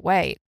 oh,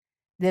 wait,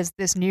 there's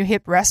this new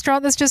hip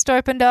restaurant that's just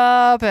opened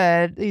up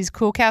and these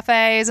cool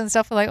cafes and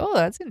stuff. We're like, oh,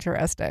 that's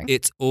interesting.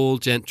 It's all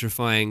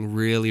gentrifying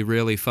really,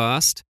 really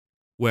fast.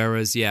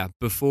 Whereas,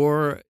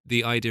 before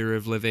the idea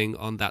of living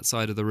on that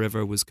side of the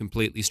river was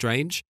completely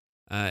strange.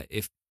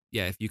 If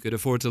you could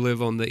afford to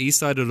live on the east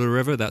side of the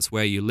river, that's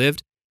where you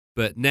lived.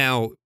 But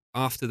now,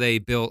 after they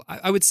built,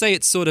 I would say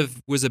it sort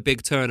of was a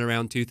big turn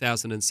around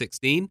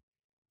 2016.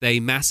 They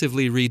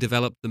massively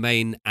redeveloped the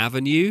main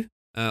avenue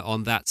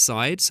on that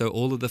side. So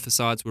all of the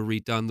facades were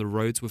redone. The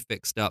roads were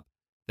fixed up.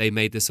 They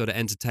made this sort of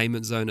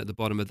entertainment zone at the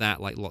bottom of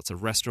that, like lots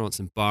of restaurants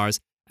and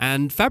bars.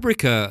 And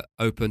Fabrica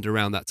opened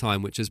around that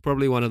time, which is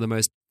probably one of the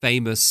most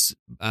famous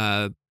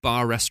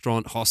bar,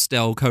 restaurant,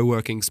 hostel,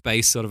 co-working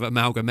space sort of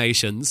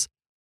amalgamations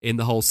in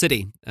the whole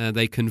city.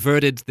 They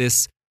converted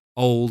this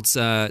old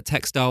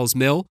textiles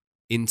mill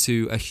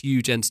into a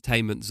huge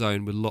entertainment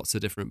zone with lots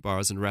of different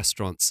bars and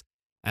restaurants.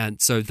 And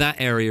so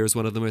that area is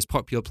one of the most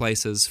popular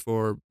places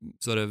for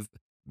sort of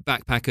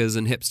backpackers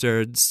and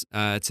hipsters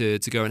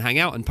to go and hang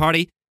out and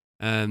party.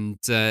 And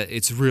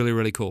it's really,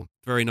 really cool.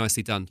 Very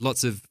nicely done.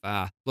 Lots of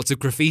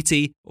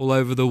graffiti all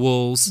over the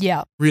walls.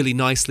 Yeah. Really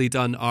nicely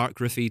done art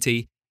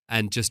graffiti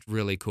and just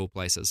really cool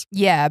places.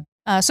 Yeah.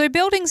 So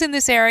buildings in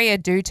this area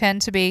do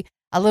tend to be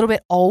a little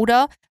bit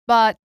older,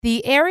 but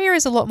the area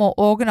is a lot more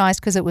organized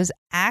because it was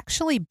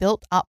actually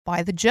built up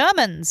by the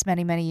Germans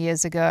many, many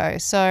years ago.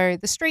 So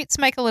the streets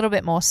make a little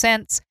bit more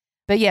sense.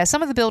 But yeah,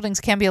 some of the buildings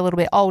can be a little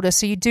bit older.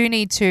 So you do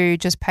need to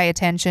just pay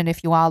attention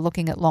if you are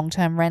looking at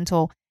long-term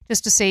rental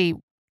just to see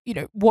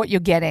what you're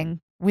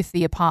getting with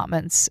the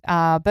apartments.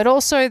 But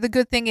also the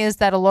good thing is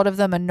that a lot of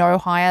them are no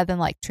higher than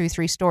like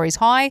 2-3 stories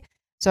high.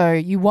 So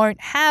you won't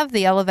have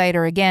the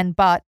elevator again,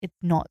 but it's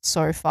not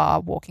so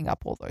far walking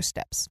up all those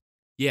steps.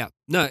 Yeah,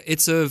 no,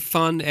 it's a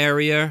fun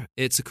area.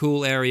 It's a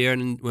cool area.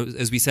 And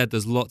as we said,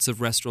 there's lots of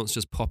restaurants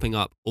just popping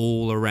up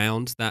all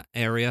around that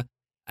area.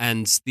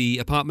 And the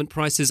apartment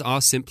prices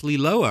are simply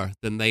lower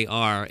than they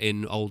are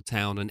in Old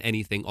Town and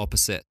anything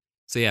opposite.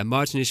 So yeah,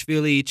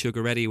 Marginishvili,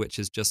 Chugareddy, which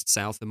is just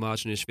south of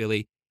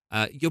Marginishvili.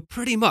 You're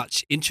pretty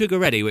much in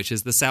Chugareddy, which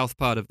is the south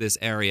part of this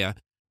area.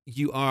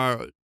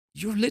 You're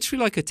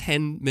literally like a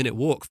 10-minute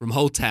walk from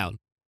Old Town.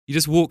 You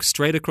just walk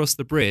straight across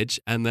the bridge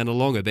and then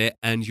along a bit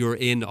and you're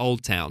in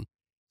Old Town.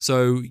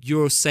 So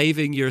you're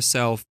saving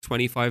yourself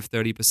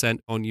 25-30%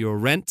 on your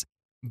rent,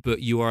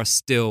 but you are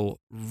still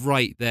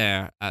right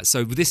there.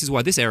 So this is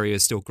why this area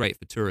is still great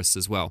for tourists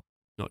as well,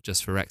 not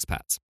just for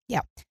expats.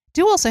 Yeah.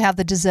 Do also have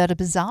the Deserta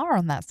Bazaar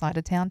on that side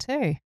of town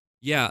too.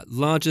 Yeah,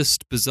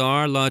 largest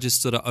bazaar,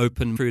 largest sort of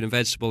open fruit and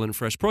vegetable and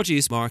fresh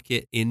produce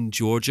market in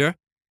Georgia.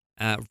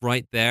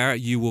 Right there,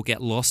 you will get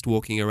lost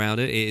walking around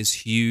it. It is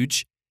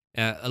huge.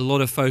 A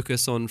lot of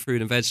focus on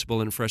fruit and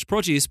vegetable and fresh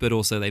produce, but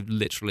also they've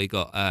literally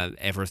got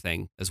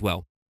everything as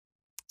well.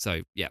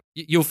 So yeah,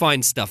 you'll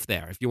find stuff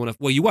there if you want to.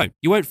 Well, you won't.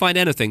 You won't find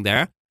anything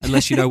there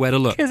unless you know where to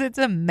look. Because it's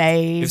a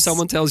maze. If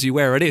someone tells you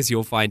where it is,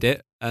 you'll find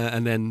it,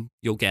 and then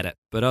you'll get it.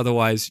 But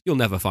otherwise, you'll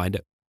never find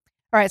it.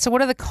 All right. So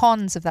what are the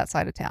cons of that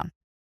side of town?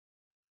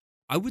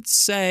 I would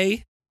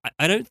say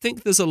I don't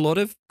think there's a lot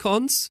of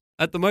cons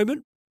at the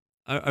moment.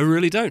 I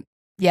really don't.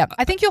 Yeah,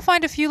 I think you'll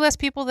find a few less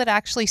people that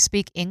actually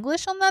speak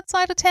English on that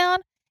side of town.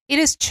 It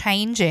is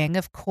changing,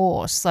 of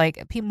course.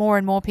 Like more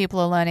and more people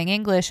are learning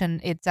English, and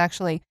it's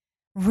actually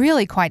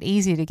really quite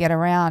easy to get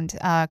around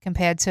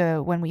compared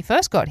to when we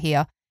first got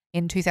here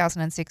in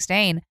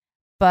 2016.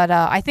 But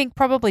I think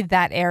probably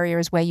that area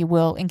is where you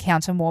will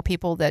encounter more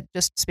people that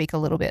just speak a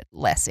little bit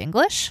less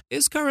English.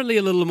 It's currently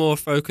a little more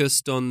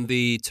focused on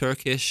the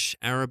Turkish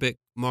Arabic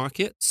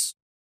markets.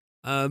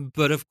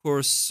 But of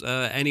course,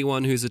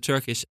 anyone who's a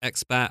Turkish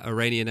expat,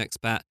 Iranian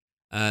expat,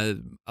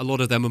 a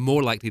lot of them are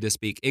more likely to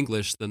speak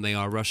English than they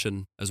are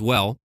Russian as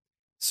well.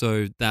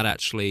 So that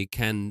actually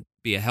can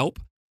be a help.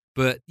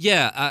 But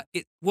yeah,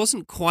 it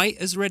wasn't quite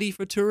as ready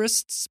for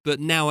tourists, but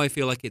now I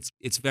feel like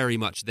it's very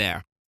much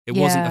there. It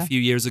wasn't a Yeah. few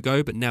years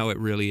ago, but now it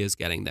really is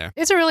getting there.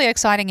 It's a really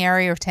exciting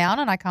area of town,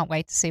 and I can't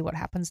wait to see what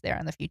happens there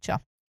in the future.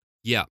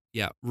 Yeah,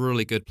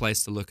 really good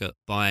place to look at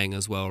buying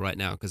as well right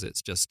now because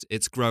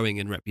it's growing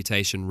in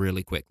reputation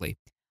really quickly.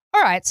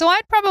 All right, so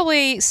I'd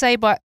probably say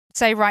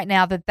right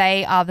now that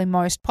they are the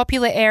most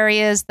popular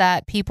areas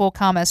that people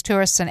come as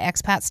tourists and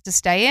expats to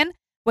stay in.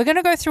 We're going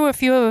to go through a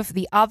few of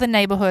the other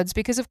neighborhoods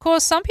because, of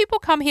course, some people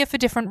come here for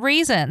different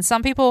reasons.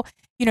 Some people,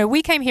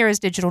 we came here as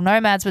digital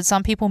nomads, but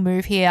some people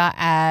move here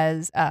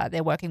as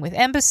they're working with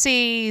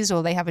embassies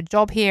or they have a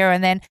job here.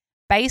 And then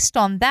based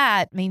on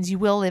that means you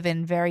will live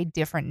in very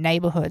different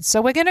neighborhoods.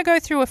 So we're going to go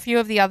through a few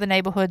of the other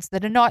neighborhoods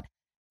that are not,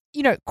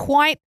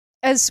 quite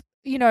as,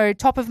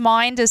 top of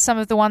mind as some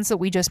of the ones that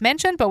we just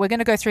mentioned, but we're going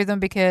to go through them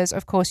because,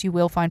 of course, you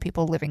will find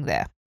people living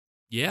there.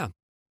 Yeah.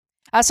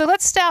 So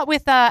let's start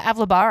with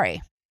Avlabari.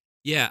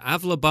 Yeah,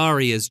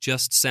 Avlabari is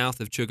just south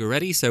of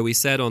Chugaretti. So we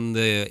said on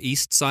the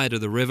east side of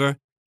the river,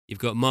 you've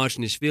got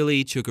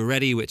Marjnishvili,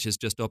 Chugaretti, which is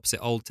just opposite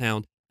Old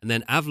Town. And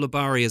then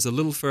Avlabari is a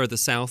little further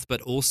south,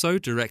 but also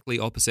directly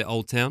opposite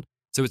Old Town.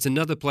 So it's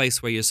another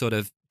place where you're sort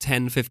of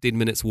 10, 15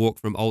 minutes walk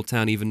from Old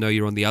Town, even though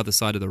you're on the other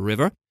side of the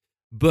river.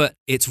 But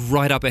it's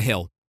right up a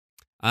hill.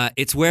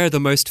 It's where the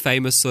most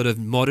famous sort of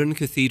modern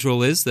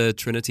cathedral is. The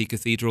Trinity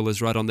Cathedral is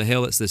right on the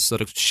hill. It's this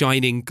sort of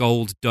shining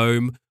gold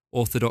dome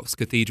Orthodox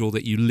cathedral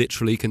that you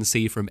literally can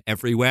see from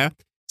everywhere.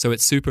 So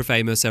it's super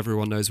famous.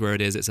 Everyone knows where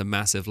it is. It's a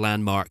massive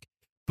landmark.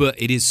 But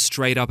it is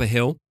straight up a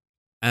hill.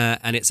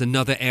 And it's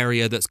another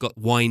area that's got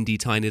windy,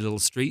 tiny little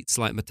streets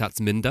like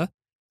Matatsminda.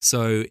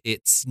 So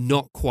it's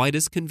not quite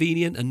as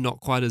convenient and not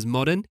quite as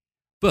modern.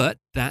 But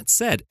that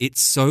said, it's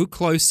so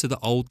close to the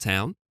old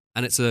town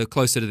and it's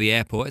closer to the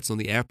airport. It's on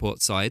the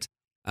airport side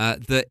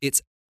that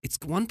it's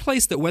one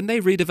place that when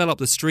they redevelop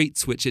the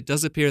streets, which it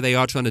does appear they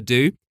are trying to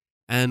do,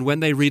 and when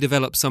they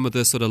redevelop some of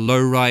the sort of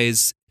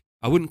low-rise,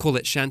 I wouldn't call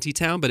it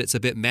shantytown, but it's a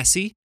bit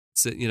messy.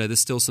 So,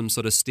 there's still some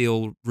sort of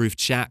steel-roofed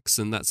shacks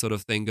and that sort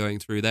of thing going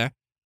through there.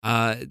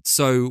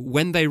 So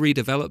when they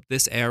redevelop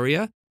this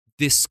area,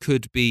 this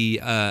could be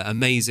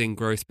amazing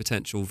growth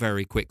potential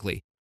very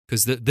quickly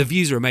because the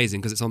views are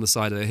amazing because it's on the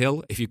side of the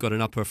hill. If you've got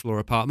an upper floor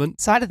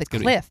apartment. Side of the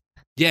cliff.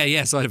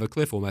 Yeah, side of a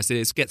cliff almost.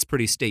 It gets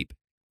pretty steep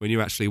when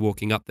you're actually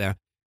walking up there.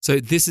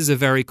 So this is a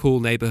very cool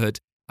neighborhood.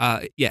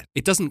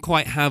 It doesn't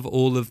quite have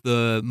all of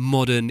the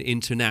modern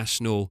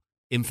international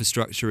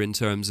infrastructure in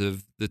terms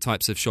of the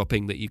types of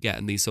shopping that you get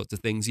and these sorts of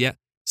things yet.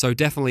 So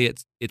definitely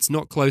it's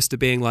not close to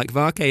being like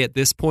Varkey at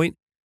this point,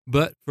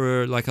 but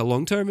for like a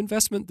long-term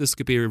investment, this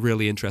could be a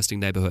really interesting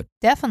neighborhood.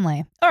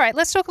 Definitely. All right,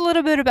 let's talk a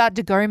little bit about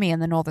Dagomi in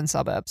the northern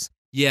suburbs.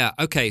 Yeah,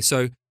 okay,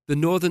 so the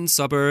northern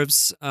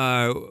suburbs,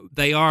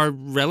 they are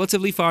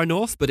relatively far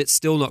north, but it's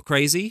still not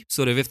crazy.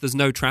 Sort of if there's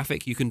no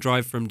traffic, you can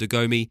drive from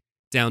Dagomi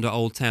down to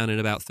Old Town in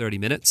about 30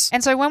 minutes.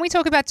 And so when we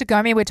talk about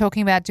Dagomi, we're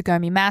talking about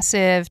Dagomi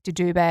Massive,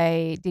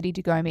 Dudube, Didi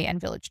Dagomi,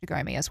 and Village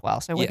Dagomi as well.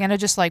 So we're going to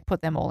just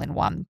put them all in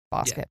one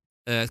basket.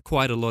 Yeah.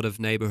 Quite a lot of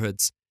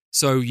neighborhoods.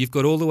 So you've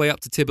got all the way up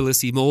to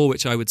Tbilisi Mall,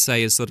 which I would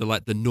say is sort of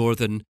like the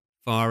northern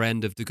far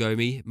end of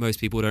Dagomi. Most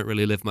people don't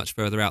really live much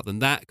further out than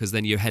that because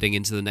then you're heading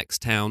into the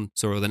next town,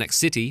 or the next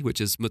city,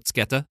 which is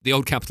Mutsketa, the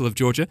old capital of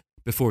Georgia,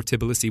 before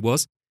Tbilisi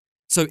was.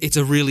 So it's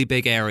a really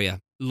big area.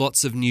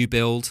 Lots of new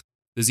build.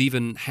 There's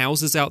even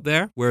houses out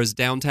there, whereas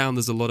downtown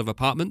there's a lot of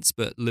apartments,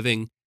 but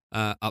living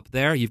up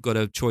there, you've got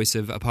a choice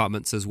of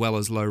apartments as well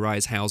as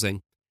low-rise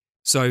housing.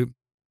 So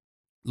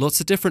lots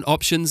of different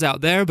options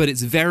out there, but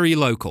it's very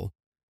local.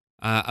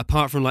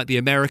 Apart from like the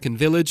American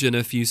Village and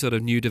a few sort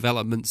of new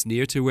developments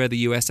near to where the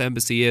U.S.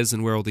 Embassy is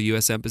and where all the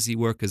U.S. Embassy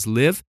workers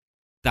live,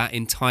 that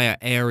entire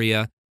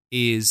area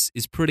is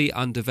pretty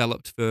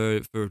undeveloped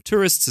for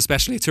tourists,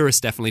 especially tourists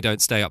definitely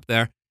don't stay up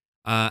there.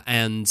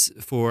 And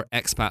for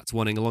expats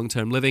wanting a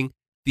long-term living,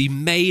 the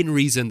main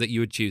reason that you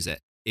would choose it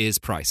is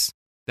price.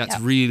 That's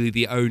really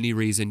the only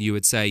reason you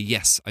would say,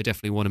 yes, I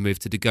definitely want to move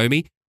to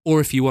Dagomi. Or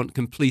if you want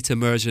complete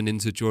immersion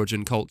into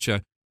Georgian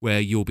culture,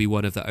 where you'll be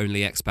one of the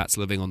only expats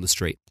living on the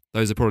street.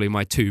 Those are probably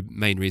my two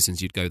main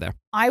reasons you'd go there.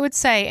 I would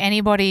say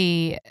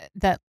anybody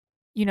that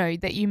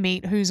you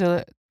meet who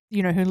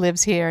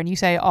lives here and you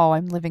say, oh,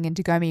 I'm living in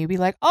Dagomi, you'd be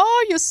like,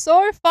 oh, you're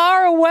so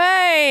far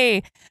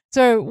away.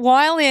 So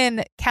while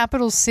in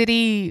capital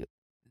city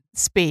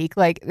speak,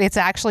 it's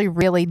actually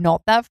really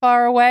not that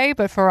far away,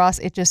 but for us,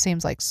 it just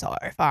seems like so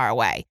far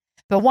away.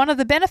 But one of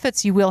the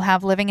benefits you will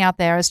have living out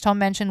there, as Tom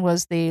mentioned,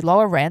 was the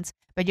lower rents,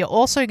 but you're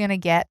also going to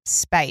get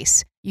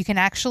space. You can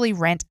actually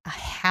rent a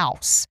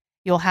house.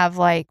 You'll have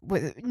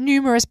with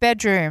numerous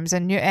bedrooms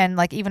and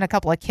even a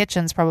couple of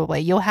kitchens probably.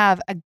 You'll have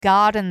a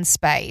garden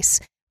space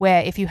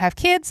where if you have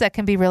kids, that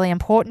can be really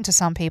important to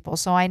some people.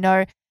 So I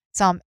know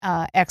some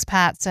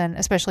expats and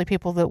especially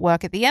people that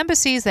work at the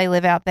embassies, they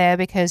live out there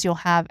because you'll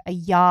have a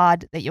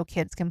yard that your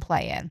kids can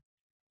play in.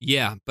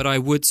 Yeah, but I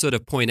would sort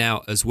of point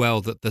out as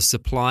well that the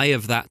supply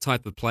of that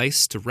type of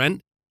place to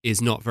rent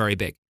is not very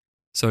big.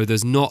 So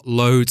there's not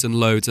loads and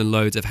loads and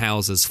loads of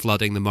houses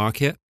flooding the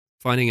market.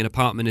 Finding an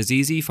apartment is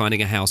easy.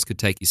 Finding a house could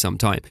take you some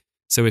time.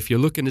 So if you're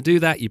looking to do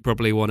that, you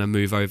probably want to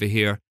move over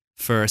here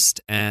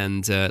first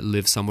and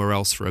live somewhere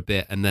else for a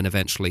bit and then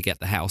eventually get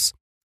the house.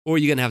 Or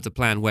you're going to have to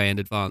plan way in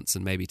advance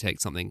and maybe take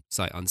something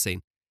sight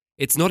unseen.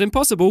 It's not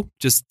impossible,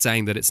 just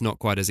saying that it's not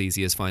quite as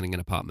easy as finding an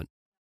apartment.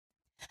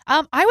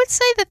 I would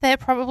say that they're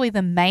probably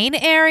the main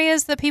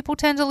areas that people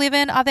tend to live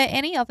in. Are there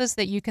any others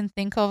that you can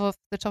think of off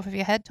the top of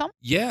your head, Tom?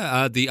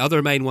 Yeah, the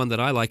other main one that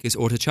I like is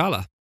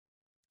Ortachala.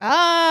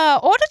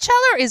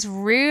 Ortachala is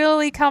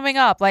really coming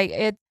up.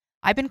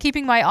 I've been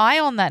keeping my eye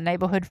on that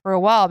neighborhood for a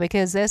while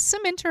because there's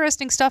some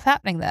interesting stuff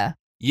happening there.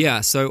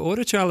 Yeah, so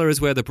Ortachala is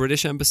where the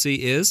British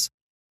Embassy is,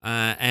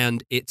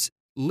 and it's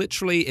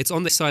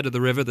on the side of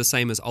the river, the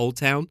same as Old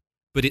Town,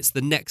 but it's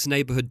the next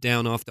neighborhood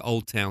down after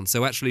Old Town.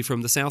 So actually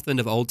from the south end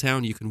of Old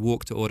Town, you can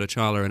walk to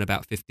Ortachala in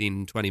about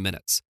 15, 20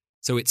 minutes.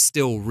 So it's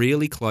still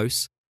really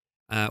close,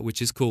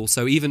 which is cool.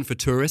 So even for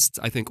tourists,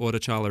 I think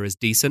Ortachala is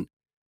decent.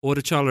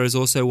 Ortachala is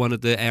also one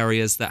of the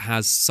areas that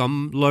has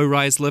some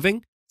low-rise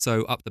living.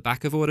 So up the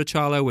back of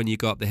Ortachala, when you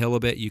go up the hill a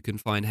bit, you can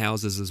find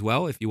houses as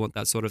well if you want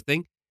that sort of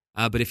thing.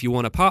 But if you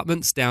want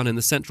apartments down in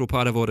the central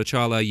part of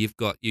Ortachala, you've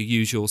got your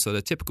usual sort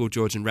of typical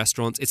Georgian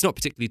restaurants. It's not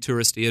particularly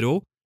touristy at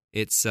all.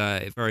 It's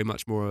very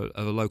much more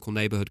of a local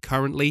neighborhood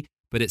currently,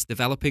 but it's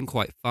developing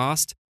quite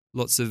fast.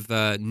 Lots of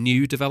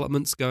new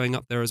developments going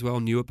up there as well,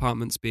 new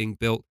apartments being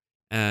built,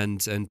 and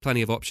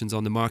plenty of options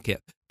on the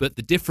market. But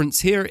the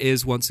difference here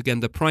is, once again,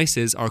 the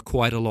prices are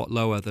quite a lot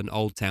lower than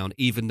Old Town,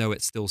 even though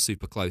it's still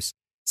super close.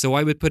 So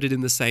I would put it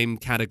in the same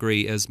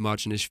category as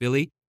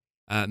Marcinishvili.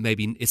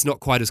 Maybe it's not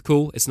quite as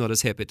cool. It's not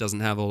as hip. It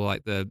doesn't have all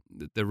like the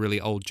really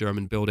old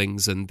German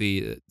buildings and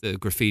the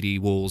graffiti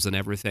walls and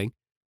everything.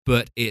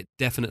 But it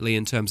definitely,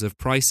 in terms of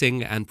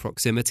pricing and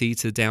proximity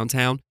to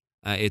downtown,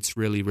 it's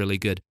really, really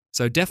good.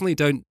 So definitely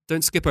don't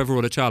skip over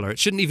Ortachala. It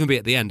shouldn't even be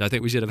at the end. I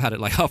think we should have had it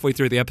like halfway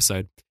through the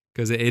episode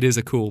because it is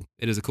a cool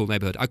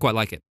neighborhood. I quite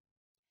like it.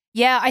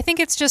 Yeah, I think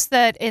it's just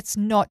that it's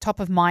not top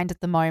of mind at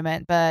the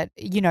moment, but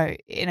in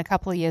a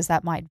couple of years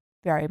that might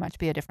very much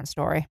be a different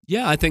story.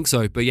 Yeah, I think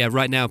so. But yeah,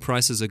 right now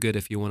prices are good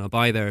if you want to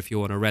buy there, if you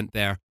want to rent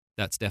there.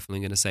 That's definitely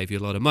going to save you a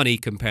lot of money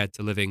compared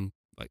to living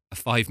like a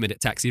 5-minute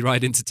taxi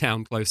ride into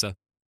town closer.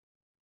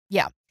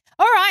 Yeah.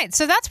 All right.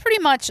 So that's pretty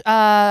much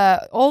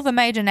all the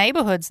major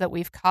neighborhoods that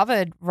we've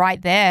covered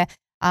right there.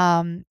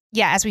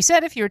 As we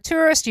said, if you're a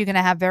tourist, you're going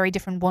to have very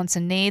different wants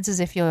and needs as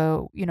if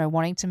you're,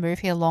 wanting to move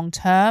here long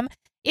term.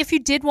 If you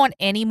did want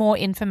any more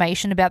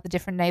information about the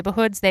different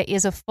neighborhoods, there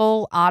is a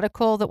full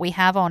article that we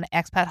have on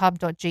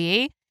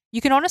expathub.ge.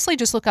 You can honestly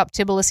just look up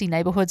Tbilisi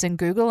neighborhoods in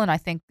Google, and I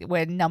think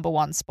we're number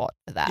one spot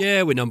for that.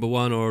 Yeah, we're number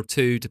one or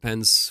two,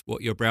 depends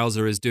what your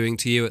browser is doing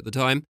to you at the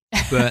time.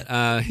 But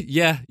or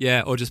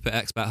just put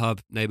Expat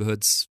Hub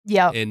neighborhoods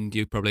in.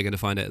 You're probably going to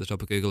find it at the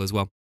top of Google as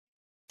well.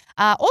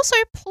 Also,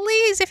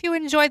 please, if you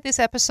enjoyed this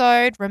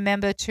episode,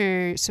 remember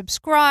to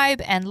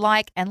subscribe and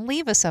like and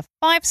leave us a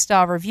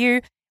 5-star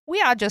review. We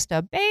are just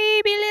a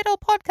baby little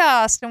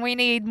podcast and we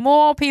need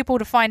more people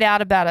to find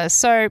out about us.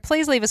 So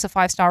please leave us a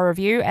 5-star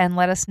review and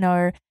let us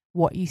know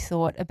what you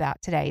thought about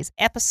today's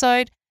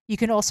episode. You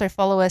can also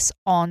follow us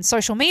on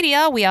social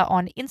media. We are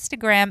on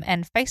Instagram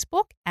and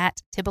Facebook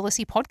at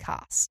Tbilisi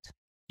Podcast.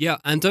 Yeah,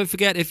 and don't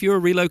forget, if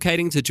you're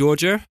relocating to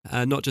Georgia,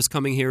 not just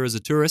coming here as a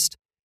tourist,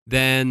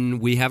 then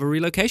we have a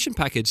relocation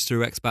package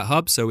through Expat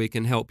Hub, so we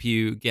can help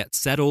you get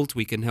settled.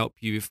 We can help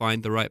you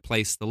find the right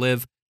place to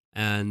live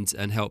and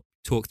help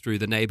talk through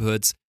the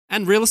neighborhoods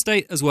and real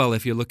estate as well.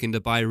 If you're looking to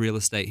buy real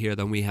estate here,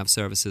 then we have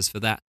services for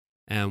that,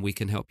 and we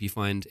can help you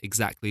find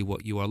exactly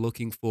what you are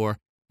looking for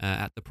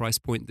at the price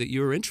point that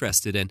you're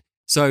interested in.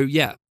 So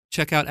yeah,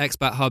 check out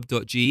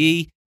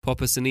expathub.ge.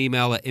 Pop us an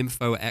email at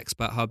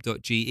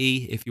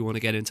info@expathub.ge if you want to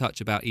get in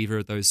touch about either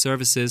of those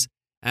services.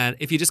 And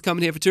if you're just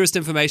coming here for tourist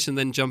information,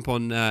 then jump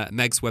on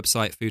Meg's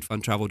website,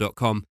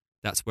 foodfuntravel.com.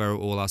 That's where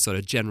all our sort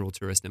of general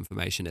tourist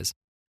information is.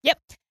 Yep,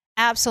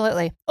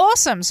 absolutely.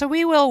 Awesome. So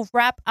we will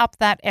wrap up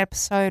that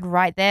episode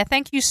right there.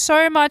 Thank you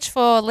so much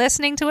for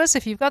listening to us.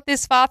 If you've got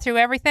this far through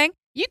everything,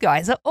 you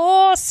guys are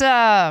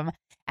awesome.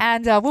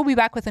 And we'll be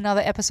back with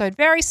another episode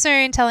very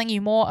soon telling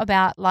you more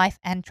about life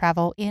and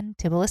travel in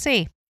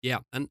Tbilisi. Yeah,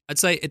 and I'd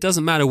say it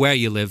doesn't matter where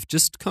you live,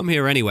 just come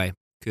here anyway,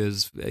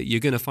 because you're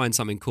going to find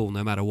something cool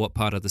no matter what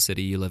part of the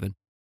city you live in.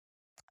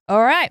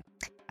 All right.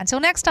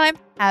 Until next time,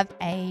 have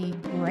a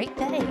great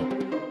day.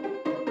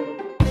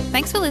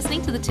 Thanks for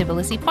listening to the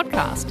Tbilisi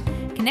podcast.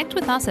 Connect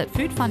with us at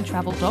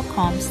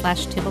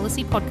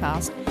foodfuntravel.com/Tbilisi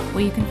podcast,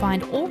 where you can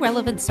find all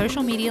relevant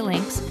social media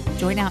links,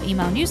 join our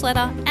email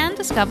newsletter, and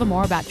discover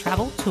more about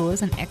travel,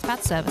 tours, and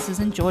expat services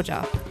in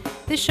Georgia.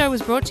 This show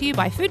was brought to you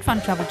by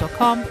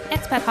foodfuntravel.com,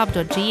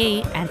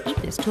 expathub.ge, and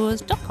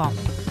eathistours.com.